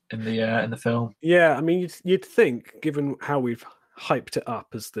girls in the film. Yeah, I mean, you'd think, given how we've hyped it up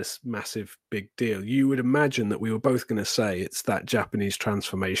as this massive big deal, you would imagine that we were both going to say it's that Japanese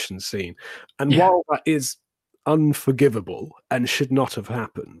transformation scene. And while that is unforgivable and should not have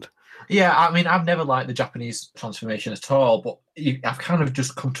happened. Yeah, I mean, I've never liked the Japanese transformation at all, but I've kind of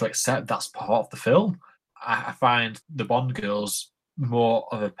just come to accept that's part of the film. I find the Bond girls more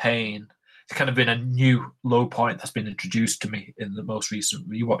of a pain. It's kind of been a new low point that's been introduced to me in the most recent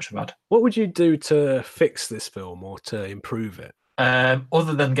rewatch I've had. What would you do to fix this film or to improve it?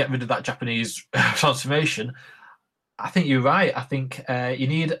 Other than get rid of that Japanese transformation, I think you're right. I think you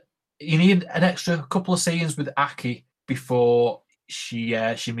need an extra couple of scenes with Aki before she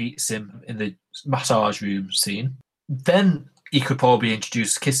meets him in the massage room scene. Then you could probably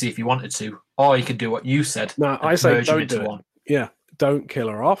introduce Kissy if you wanted to, or you could do what you said. No, I say don't do it. Yeah, don't kill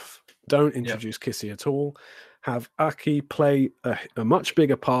her off. Don't introduce Kissy at all. Have Aki play a much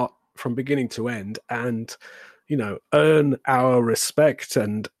bigger part from beginning to end, and earn our respect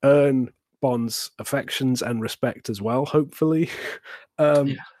and earn Bond's affections and respect as well. Hopefully,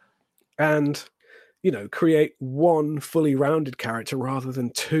 and create one fully rounded character rather than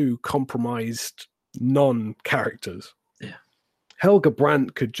two compromised non-characters. Yeah, Helga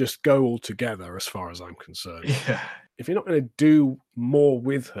Brandt could just go all together, as far as I'm concerned. Yeah. If you're not going to do more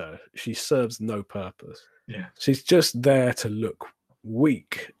with her, she serves no purpose. Yeah. She's just there to look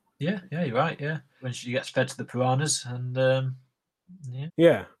weak. Yeah, you're right, yeah. When she gets fed to the piranhas and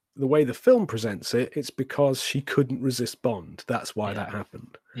Yeah. The way the film presents it, it's because she couldn't resist Bond. That's why that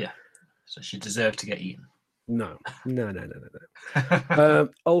happened. Yeah. So she deserved to get eaten. No.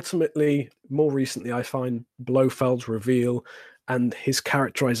 Ultimately, more recently, I find Blofeld's reveal and his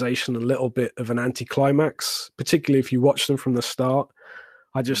characterization a little bit of an anticlimax, particularly if you watch them from the start.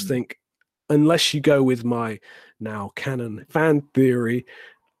 I just think, unless you go with my now canon fan theory,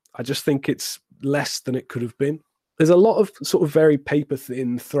 I just think it's less than it could have been. There's a lot of sort of very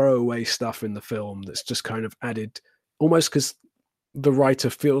paper-thin throwaway stuff in the film that's just kind of added almost because the writer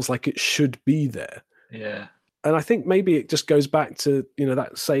feels like it should be there. Yeah. And I think maybe it just goes back to,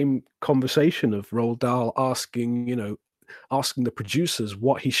 that same conversation of Roald Dahl asking the producers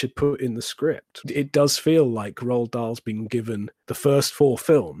what he should put in the script. It does feel like Roald Dahl's been given the first 4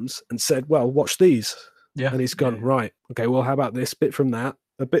 films and said, well, watch these. Yeah. And he's gone, right, okay, well, how about this bit from that?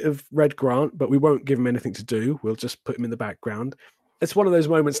 A bit of Red Grant, but we won't give him anything to do. We'll just put him in the background. It's one of those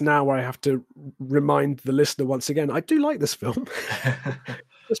moments now where I have to remind the listener once again, I do like this film.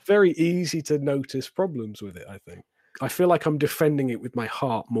 It's very easy to notice problems with it, I think. I feel like I'm defending it with my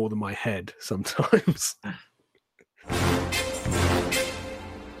heart more than my head sometimes.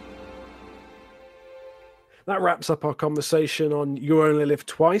 That wraps up our conversation on You Only Live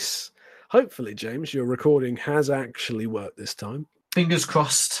Twice. Hopefully, James, your recording has actually worked this time. Fingers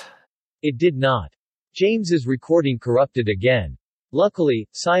crossed. It did not. James's recording corrupted again. Luckily,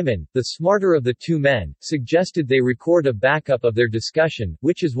 Simon, the smarter of the two men, suggested they record a backup of their discussion,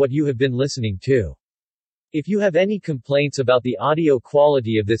 which is what you have been listening to. If you have any complaints about the audio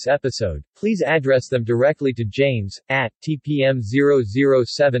quality of this episode, please address them directly to James, at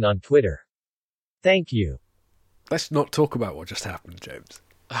TPM007 on Twitter. Thank you. Let's not talk about what just happened, James.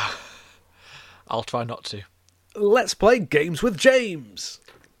 I'll try not to. Let's play Games with James.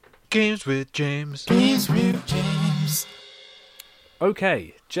 Games with James. Games with James.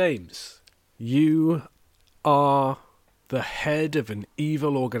 Okay, James, you are the head of an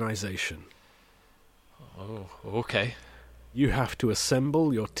evil organization. Oh, okay. You have to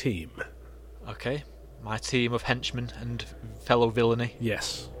assemble your team. Okay. My team of henchmen and fellow villainy.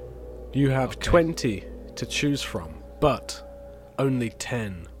 Yes. You have 20 to choose from, but only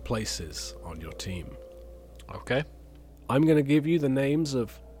 10 places on your team. Okay. I'm going to give you the names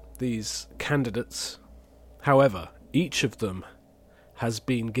of these candidates. However, each of them has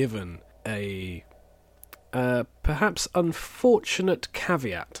been given a perhaps unfortunate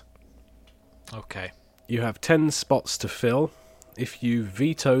caveat. Okay. You have 10 spots to fill. If you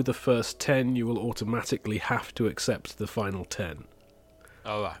veto the first 10, you will automatically have to accept the final 10.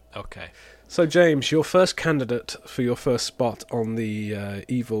 All right. Okay. So, James, your first candidate for your first spot on the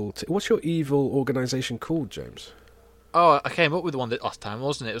evil... What's your evil organisation called, James? Oh, I came up with the one that last time,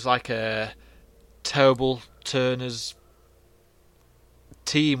 wasn't it? It was like a Terrible Turner's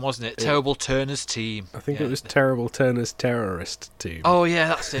team, wasn't it? Terrible Turner's team. I think it was Terrible Turner's terrorist team. Oh, yeah,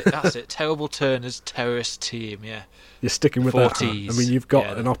 that's it. That's it. Terrible Turner's terrorist team, yeah. You're sticking with that, huh? 40s. I mean, you've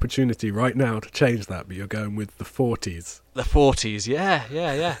got an opportunity right now to change that, but you're going with the 40s. The 40s, yeah.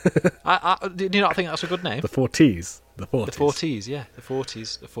 Do you not think that's a good name? The 40s. The 40s. The 40s, yeah. The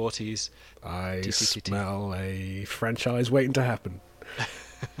 40s. The 40s. I smell a franchise waiting to happen.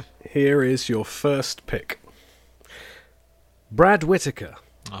 Here is your first pick. Brad Whitaker.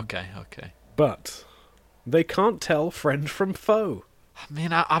 Okay. But they can't tell friend from foe. I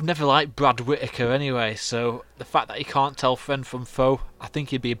mean, I've never liked Brad Whitaker anyway, so the fact that he can't tell friend from foe, I think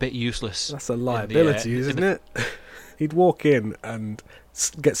he'd be a bit useless. That's a liability, isn't it? He'd walk in and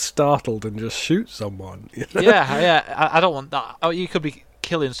get startled and just shoot someone. You know? Yeah, I don't want that. Oh, you could be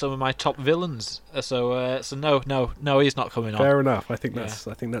killing some of my top villains. So no, he's not coming on. Fair enough. I think that's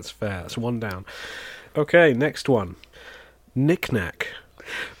fair. That's one down. Okay, next one. Knick-Knack.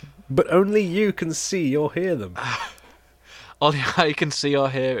 But only you can see or hear them. Only I can see or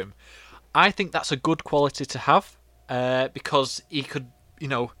hear him. I think that's a good quality to have, because he could,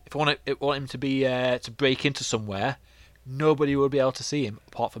 if I want him to be to break into somewhere, nobody will be able to see him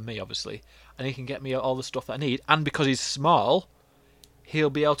apart from me, obviously, and he can get me all the stuff that I need. And because he's small, he'll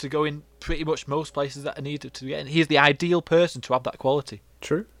be able to go in pretty much most places that I need to get in. He's the ideal person to have that quality.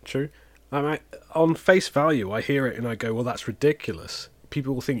 True. I mean, on face value, I hear it and I go, well, that's ridiculous.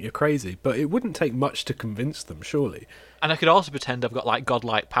 People will think you're crazy, but it wouldn't take much to convince them, surely. And I could also pretend I've got like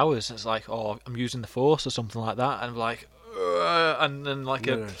godlike powers. It's like, I'm using the Force or something like that, and I'm like, and then like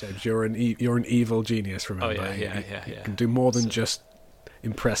no, James, you're an evil genius. Remember? Oh yeah. You can do more than just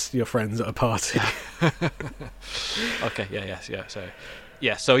impress your friends at a party. Okay,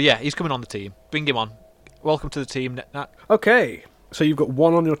 So he's coming on the team. Bring him on. Welcome to the team, Nat. Okay, so you've got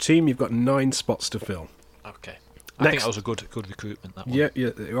one on your team. You've got 9 spots to fill. Okay. I think that was a good recruitment, that one. Yeah,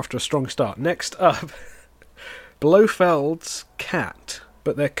 you're off to a strong start. Next up, Blofeld's cat,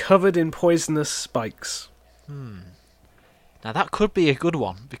 but they're covered in poisonous spikes. Now that could be a good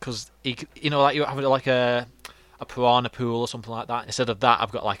one because like you have like a piranha pool or something like that. Instead of that,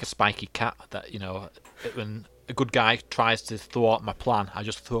 I've got like a spiky cat that when a good guy tries to thwart my plan, I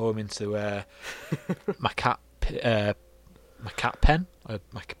just throw him into my cat pen. Your cat pen.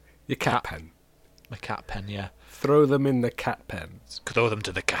 My cat pen, yeah. Throw them in the cat pen. Throw them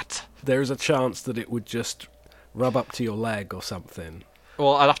to the cat. There's a chance that it would just rub up to your leg or something.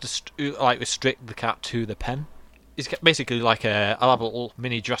 Well, I'd have to restrict the cat to the pen. It's basically like I'll have a little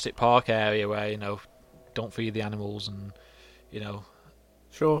mini Jurassic Park area where don't feed the animals and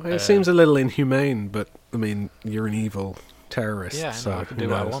Sure, it seems a little inhumane, but I mean you're an evil terrorist. Yeah, so I can do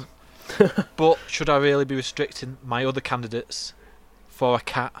what I want. But should I really be restricting my other candidates for a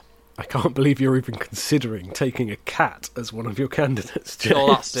cat? I can't believe you're even considering taking a cat as one of your candidates, James. Oh,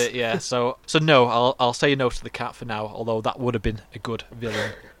 that's it, yeah. So no, I'll say no to the cat for now, although that would have been a good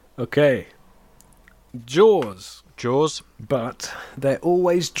villain. Okay. Jaws. But they're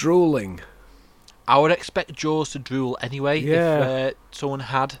always drooling. I would expect Jaws to drool anyway if someone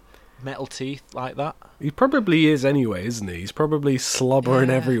had metal teeth like that. He probably is anyway, isn't he? He's probably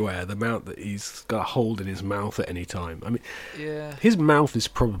slobbering everywhere, the amount that he's got a hold in his mouth at any time. I mean, his mouth is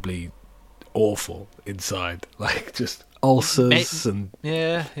probably awful inside. Like, just ulcers and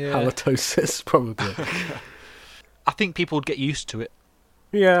halitosis, probably. I think people would get used to it.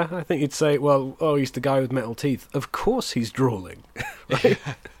 Yeah, I think you'd say, well, he's the guy with metal teeth. Of course he's drooling. Right?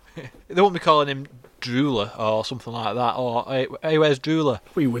 They won't be calling him Drooler or something like that, or hey, where's Drooler?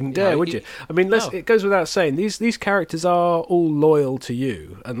 Well, you wouldn't dare, would you? I mean, it goes without saying, these characters are all loyal to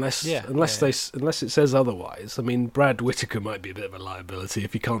you, unless it says otherwise. I mean, Brad Whitaker might be a bit of a liability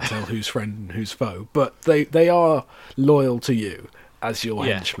if you can't tell who's friend and who's foe, but they are loyal to you as your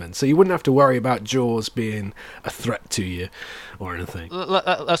henchmen, so you wouldn't have to worry about Jaws being a threat to you or anything.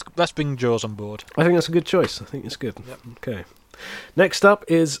 Let's bring Jaws on board. I think that's a good choice. I think it's good. Yep. Okay. Next up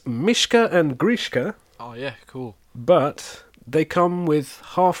is Mishka and Grishka. Oh yeah, cool. But they come with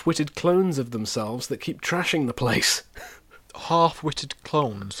half-witted clones of themselves that keep trashing the place. Half-witted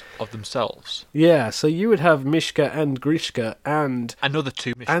clones of themselves? Yeah, so you would have Mishka and Grishka and... another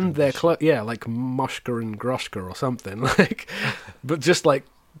two Mishka and their like Moshka and Groshka or something. But just like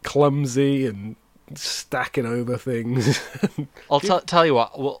clumsy and stacking over things. I'll tell you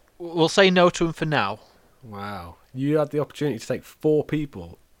what, we'll say no to him for now. Wow. You had the opportunity to take 4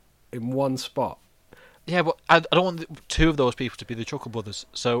 people in one spot. Yeah, but I don't want 2 of those people to be the Chuckle Brothers,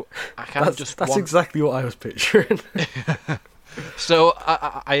 so I can't That's exactly what I was picturing. So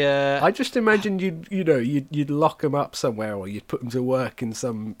I just imagined you'd lock them up somewhere, or you'd put them to work in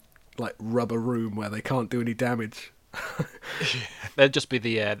some like rubber room where they can't do any damage. They'd just be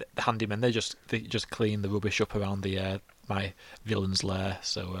the handymen. They just clean the rubbish up around my villain's lair.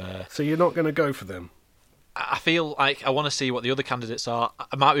 So you're not going to go for them? I feel like I want to see what the other candidates are.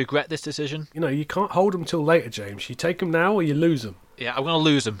 I might regret this decision. You can't hold them till later, James. You take them now or you lose them. Yeah, I'm going to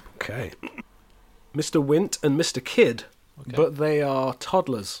lose them. Okay. Mr. Wint and Mr. Kidd, but they are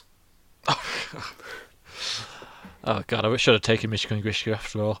toddlers. Oh, God, I should have taken Mishka and Grishka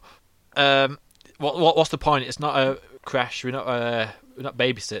after all. What's the point? It's not a crash. We're not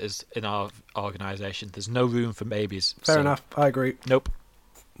babysitters in our organisation. There's no room for babies. Fair enough. I agree. Nope.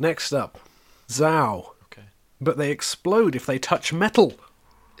 Next up, Zao. Okay. But they explode if they touch metal.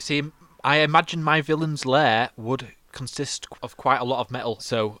 See, I imagine my villain's lair would consist of quite a lot of metal,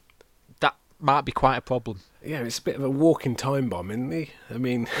 so that might be quite a problem. Yeah, it's a bit of a walking time bomb, isn't he? I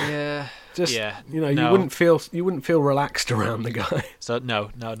mean, no. you wouldn't feel relaxed around the guy. So no,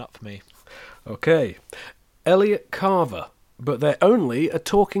 not for me. Okay, Elliot Carver, but they're only a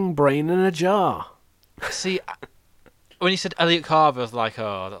talking brain in a jar. See, when you said Elliot Carver, I was like,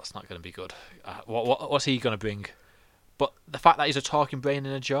 oh, that's not going to be good. What's he going to bring? But the fact that he's a talking brain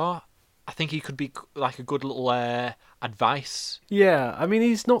in a jar, I think he could be like a good little advice. Yeah, I mean,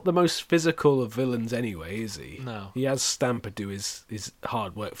 he's not the most physical of villains anyway, is he? No. He has Stamper do his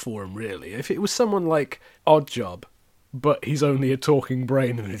hard work for him, really. If it was someone like Oddjob, but he's only a talking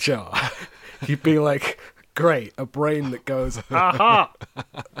brain in a jar, you'd be like, great, a brain that goes, aha!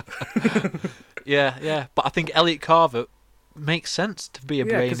 Yeah, but I think Elliot Carver makes sense to be a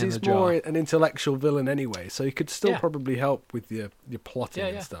brain in a jar. Yeah, because he's more an intellectual villain anyway, so he could still probably help with your plotting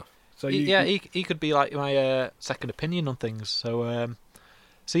and stuff. So he could be like my second opinion on things. So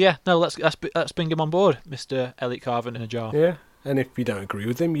yeah, no, let's bring him on board, Mr. Elliot Carver in a jar. Yeah, and if you don't agree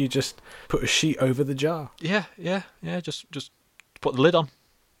with him, you just put a sheet over the jar. Yeah, just put the lid on.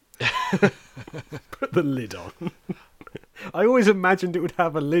 Put the lid on. I always imagined it would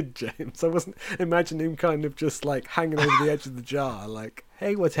have a lid, James. I wasn't imagining him kind of just like hanging over the edge of the jar, like,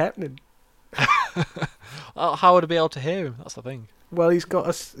 hey, what's happening? How would I be able to hear him? That's the thing. Well, he's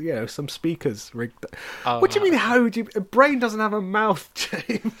got some speakers rigged. Oh, What do you right. mean? How would you? A brain doesn't have a mouth,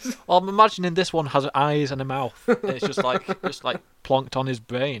 James. Well, I'm imagining this one has eyes and a mouth. And it's just like plonked on his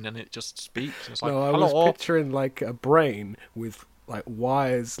brain, and it just speaks. It's like, No, I hello. was picturing like a brain with like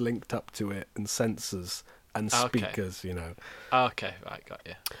wires linked up to it and sensors and Okay. speakers. Okay, right, got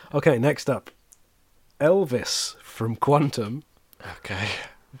you. Okay, next up, Elvis from Quantum. Okay.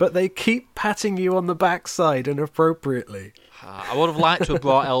 But they keep patting you on the backside inappropriately. I would have liked to have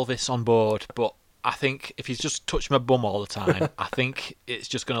brought Elvis on board, but I think if he's just touching my bum all the time, I think it's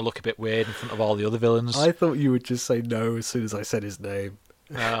just going to look a bit weird in front of all the other villains. I thought you would just say no as soon as I said his name.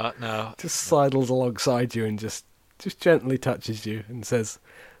 No. Just sidles alongside you and just gently touches you and says,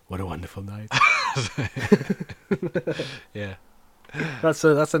 "What a wonderful night." Yeah. That's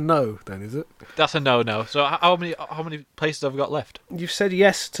a no, then, is it? That's a no. So how many places have we got left? You've said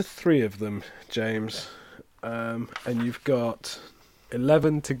yes to 3 of them, James, and you've got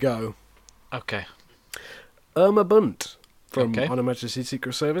 11 to go. Okay. Irma Bunt from Okay. On Her Majesty's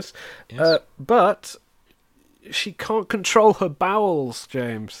Secret Service, Yes. but she can't control her bowels,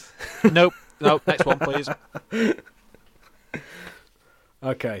 James. Nope. Next one, please.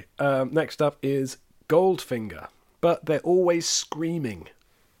 Okay. Next up is Goldfinger, but they're always screaming.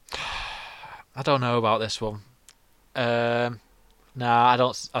 I don't know about this one. Nah, I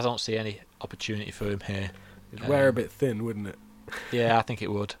don't see any opportunity for him here. It'd wear a bit thin, wouldn't it? Yeah, I think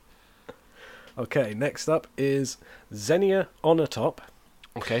it would. Okay, next up is Xenia Onatop,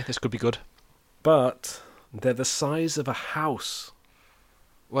 Okay, this could be good. but they're the size of a house.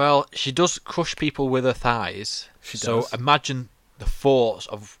 Well, she does crush people with her thighs. She so does. imagine the force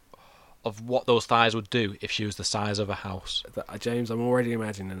of what those thighs would do if she was the size of a house. James, I'm already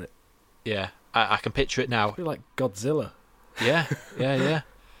imagining it. Yeah, I can picture it now. I feel like Godzilla. Yeah.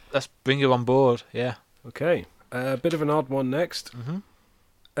 Let's bring her on board. Yeah. Okay, a bit of an odd one next. Mm-hmm.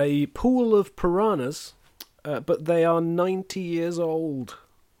 A pool of piranhas, but they are 90 years old.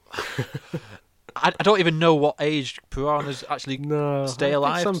 I don't even know what age piranhas actually stay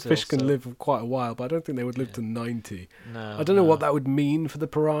alive. I think some still, fish can so- live quite a while, but I don't think they would live to 90. No, I don't know what that would mean for the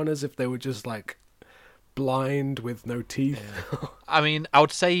piranhas if they were just like blind with no teeth. I mean, I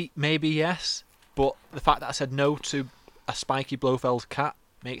would say maybe yes, but the fact that I said no to a spiky Blofeld cat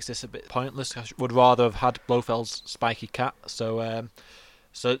makes this a bit pointless. I would rather have had Blofeld's spiky cat, so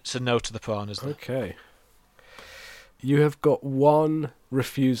no to the piranhas. Then. Okay. You have got 1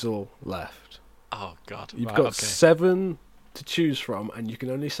 refusal left. Oh God! You've Right, got okay. 7 to choose from, and you can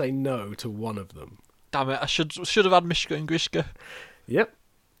only say no to 1 of them. Damn it! I should have had Mishka and Grishka. Yep.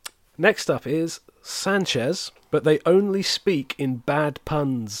 Next up is Sanchez, but they only speak in bad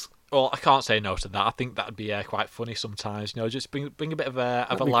puns. Well, I can't say no to that. I think that'd be quite funny sometimes. Just bring a bit of a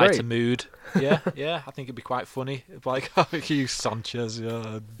That'd be lighter great. mood. Yeah. I think it'd be quite funny. It'd be like, oh, you Sanchez,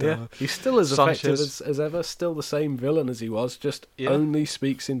 Yeah, he's still as effective Sanchez. as ever. Still the same villain as he was, just Yeah. only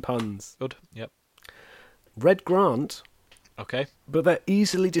speaks in puns. Good. Yep. Red Grant, Okay. but they're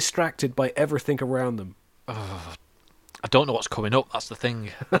easily distracted by everything around them. I don't know what's coming up. That's the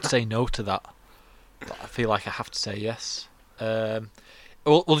thing. I'd say no to that, but I feel like I have to say yes.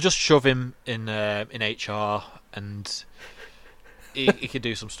 We'll just shove him in HR, and he could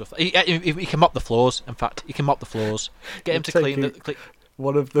do some stuff. He can mop the floors. In fact, he can mop the floors. Get him to You're clean the. taking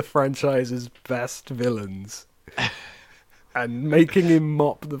one of the franchise's best villains and making him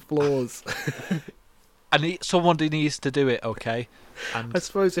mop the floors. And somebody needs to do it, okay? And I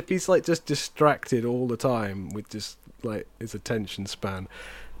suppose if he's like just distracted all the time with just like his attention span,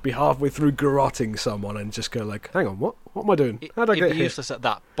 be halfway through garroting someone and just go like, "Hang on, what am I doing? How did I he'd get be here?" useless at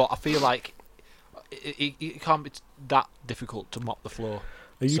that. But I feel like it can't be that difficult to mop the floor.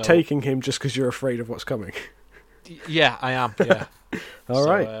 Are you So- taking him just because you're afraid of what's coming? Yeah, I am. Yeah. All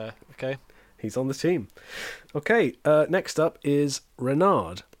right, Okay. he's on the team. Okay, next up is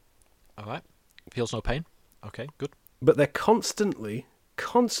Renard, All right. Feels no pain. Okay. Good. but they're constantly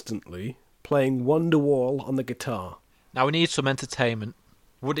playing Wonderwall on the guitar. Now we need some entertainment.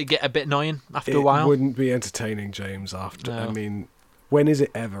 Would it get a bit annoying after a It while? wouldn't be entertaining, James. After No. I mean, when is it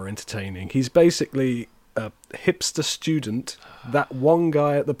ever entertaining? He's basically a hipster student, that one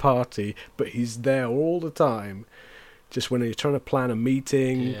guy at the party, but he's there all the time. Just when you're trying to plan a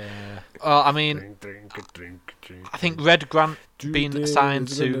meeting. Yeah. Well, I mean, I think Red Grant being assigned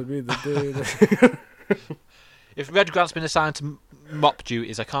to. If Red Grant's been assigned to mop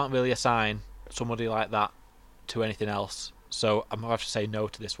duties, I can't really assign somebody like that to anything else. So I'm going to have to say no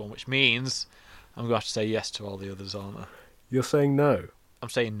to this one, which means I'm going to have to say yes to all the others, aren't I? You're saying no. I'm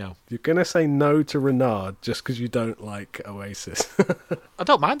saying no. You're going to say no to Renard just because you don't like Oasis. I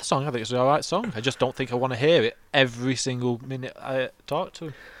don't mind the song. I think it's an alright song. I just don't think I want to hear it every single minute I talk to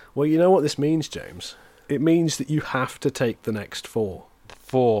him. Well, you know what this means, James? It means that you have to take the next 4.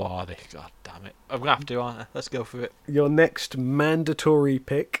 4 are they? God damn it. I'm going to have to, aren't I? Let's go for it. Your next mandatory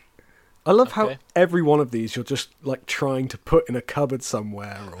pick. I love how every one of these you're just like trying to put in a cupboard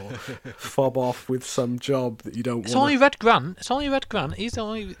somewhere or fob off with some job that you don't want. It's only Red Grant. He's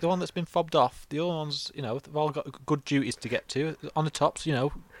the one that's been fobbed off. The other ones, they've all got good duties to get to. On the tops,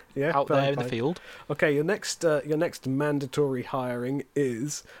 out there in the field. Okay, your next mandatory hiring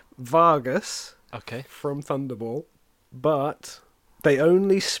is Vargas. Okay. From Thunderball, but they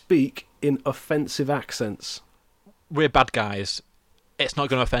only speak in offensive accents. We're bad guys. It's not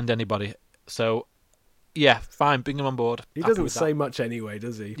going to offend anybody. So, yeah, fine, bring him on board. He doesn't say much anyway,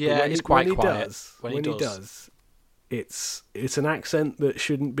 does he? Yeah, he's quite quiet. When he does, it's an accent that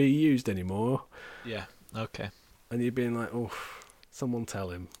shouldn't be used anymore. Yeah, okay. And you're being like, oh, someone tell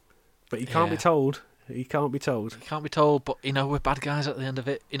him. But he can't be told. He can't be told. But, we're bad guys at the end of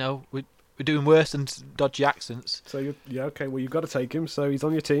it. We're doing worse than dodgy accents. So, okay, well, you've got to take him, so he's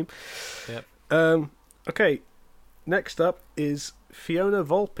on your team. Yep. Okay, next up is Fiona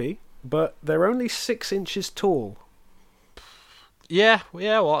Volpe, but they're only 6 inches tall. Yeah.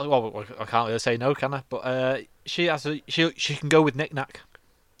 Well, I can't really say no, can I? But she can go with Knick Knack.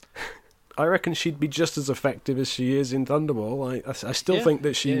 I reckon she'd be just as effective as she is in Thunderball. I still think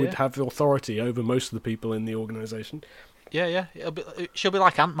that she would have authority over most of the people in the organisation. Yeah. She'll be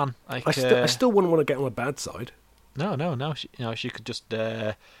like Ant-Man. Like, I still wouldn't want to get on the bad side. No. She could just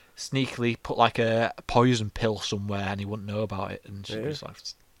sneakily put like a poison pill somewhere and he wouldn't know about it. And she'd just like...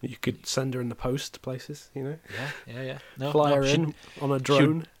 You could send her in the post places, Yeah. Fly her in on a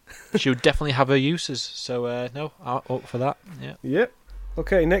drone. She would definitely have her uses. So, no, I'll opt for that. Yeah. Yep.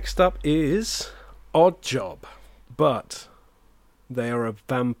 Okay, next up is Odd Job, but they are a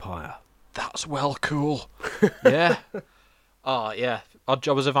vampire. That's well cool. Yeah. Oh, yeah. Odd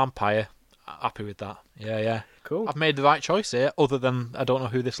Job as a vampire. Happy with that. Yeah. Cool. I've made the right choice here, other than I don't know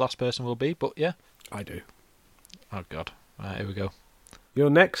who this last person will be, but yeah. I do. Oh, God. Right, here we go. Your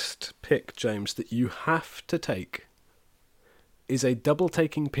next pick, James, that you have to take is a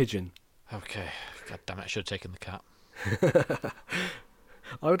double-taking pigeon. Okay. God damn it, I should have taken the cat.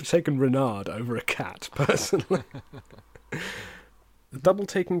 I would have taken Renard over a cat, personally. The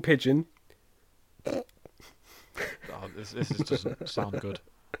double-taking pigeon... This doesn't sound good.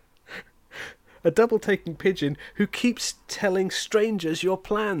 A double-taking pigeon who keeps telling strangers your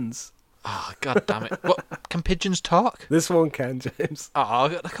plans. Oh, God damn it. What, can pigeons talk? This one can, James.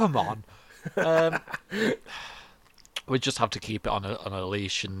 Oh, come on. We just have to keep it on a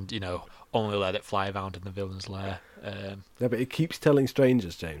leash and, only let it fly around in the villain's lair. Yeah, but it keeps telling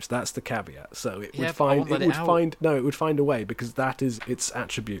strangers, James. That's the caveat. So it would find a way, because that is its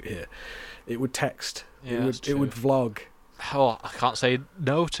attribute here. It would text. Yeah, it would vlog. Oh, I can't say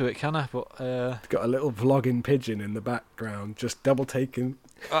no to it, can I? But it's got a little vlogging pigeon in the background, just double taking.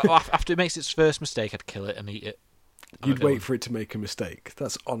 After it makes its first mistake, I'd kill it and eat it. You'd wait for it to make a mistake.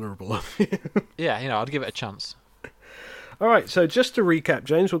 That's honourable of you. Yeah, I'd give it a chance. All right, so just to recap,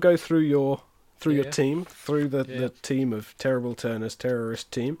 James, we'll go through your team, through the team of Terrible Turner's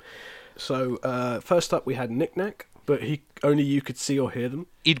terrorist team. So first up, we had Knick Knack, but only you could see or hear them.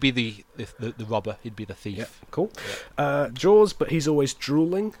 He'd be the robber. He'd be the thief. Yeah, cool. Yeah. Jaws, but he's always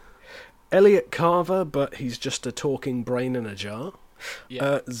drooling. Elliot Carver, but he's just a talking brain in a jar.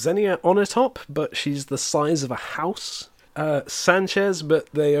 Yeah. Xenia Onatop, but she's the size of a house. Sanchez, but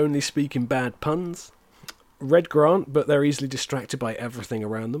they only speak in bad puns. Red Grant, but they're easily distracted by everything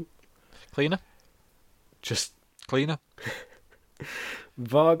around them. Cleaner. Just cleaner.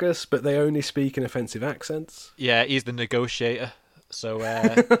 Vargas, but they only speak in offensive accents. Yeah, he's the negotiator. So,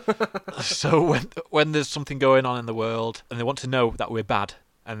 when there's something going on in the world and they want to know that we're bad,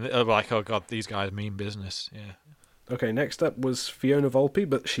 and they're like, "Oh God, these guys mean business." Yeah. Okay, next up was Fiona Volpe,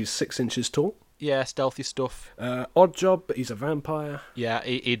 but she's 6 inches tall. Yeah, stealthy stuff. Odd Job, but he's a vampire. Yeah,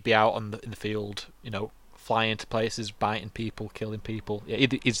 he'd be out in the field, flying to places, biting people, killing people. Yeah,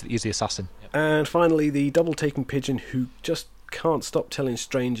 he's the assassin. Yep. And finally, the double-taking pigeon who just can't stop telling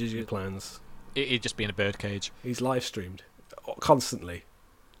strangers your plans. He'd just be in a birdcage. He's live-streamed constantly.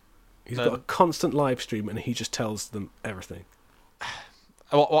 He's got a constant live stream, and he just tells them everything.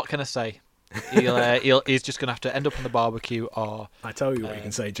 What can I say? He's just going to have to end up on the barbecue, or... I tell you what you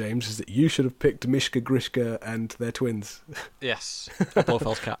can say, James, is that you should have picked Mishka Grishka and their twins. Yes,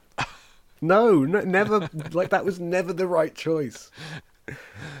 Blofeld's cat. No, never. Like, that was never the right choice.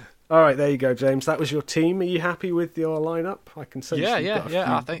 All right, there you go, James. That was your team. Are you happy with your lineup? I can say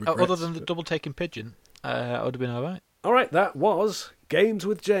Yeah. I think other than the double taking pigeon, I would have been all right. All right, that was Games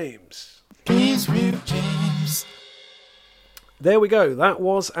with James. Games with James. There we go. That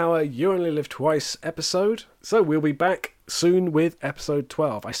was our You Only Live Twice episode. So we'll be back soon with episode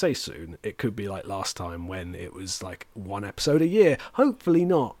 12. I say soon. It could be like last time when it was like one episode a year. Hopefully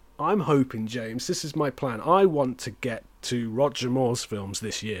not. I'm hoping, James. This is my plan. I want to get to Roger Moore's films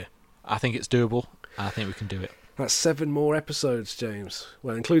this year. I think it's doable. I think we can do it. That's 7 more episodes, James.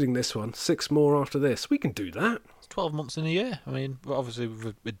 Well, including this one. 6 more after this. We can do that. It's 12 months in a year. I mean, obviously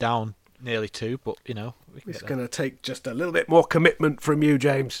we're down nearly 2, but, you know. It's going to take just a little bit more commitment from you,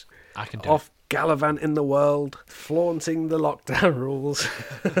 James. I can do Off gallivanting the world, flaunting the lockdown rules.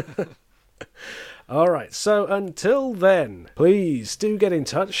 All right, so until then, please do get in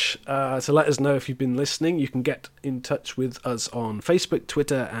touch to let us know if you've been listening. You can get in touch with us on Facebook,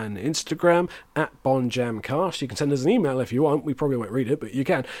 Twitter, and Instagram at BondJamCast. You can send us an email if you want. We probably won't read it, but you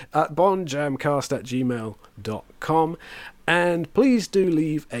can at bondjamcast@gmail.com. And please do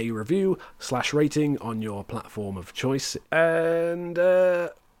leave a review/rating on your platform of choice. And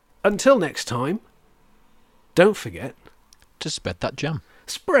until next time, don't forget to spread that jam.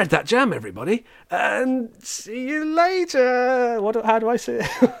 Spread that jam, everybody, and see you later. How do I say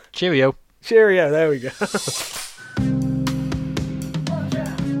it? Cheerio. Cheerio, there we go.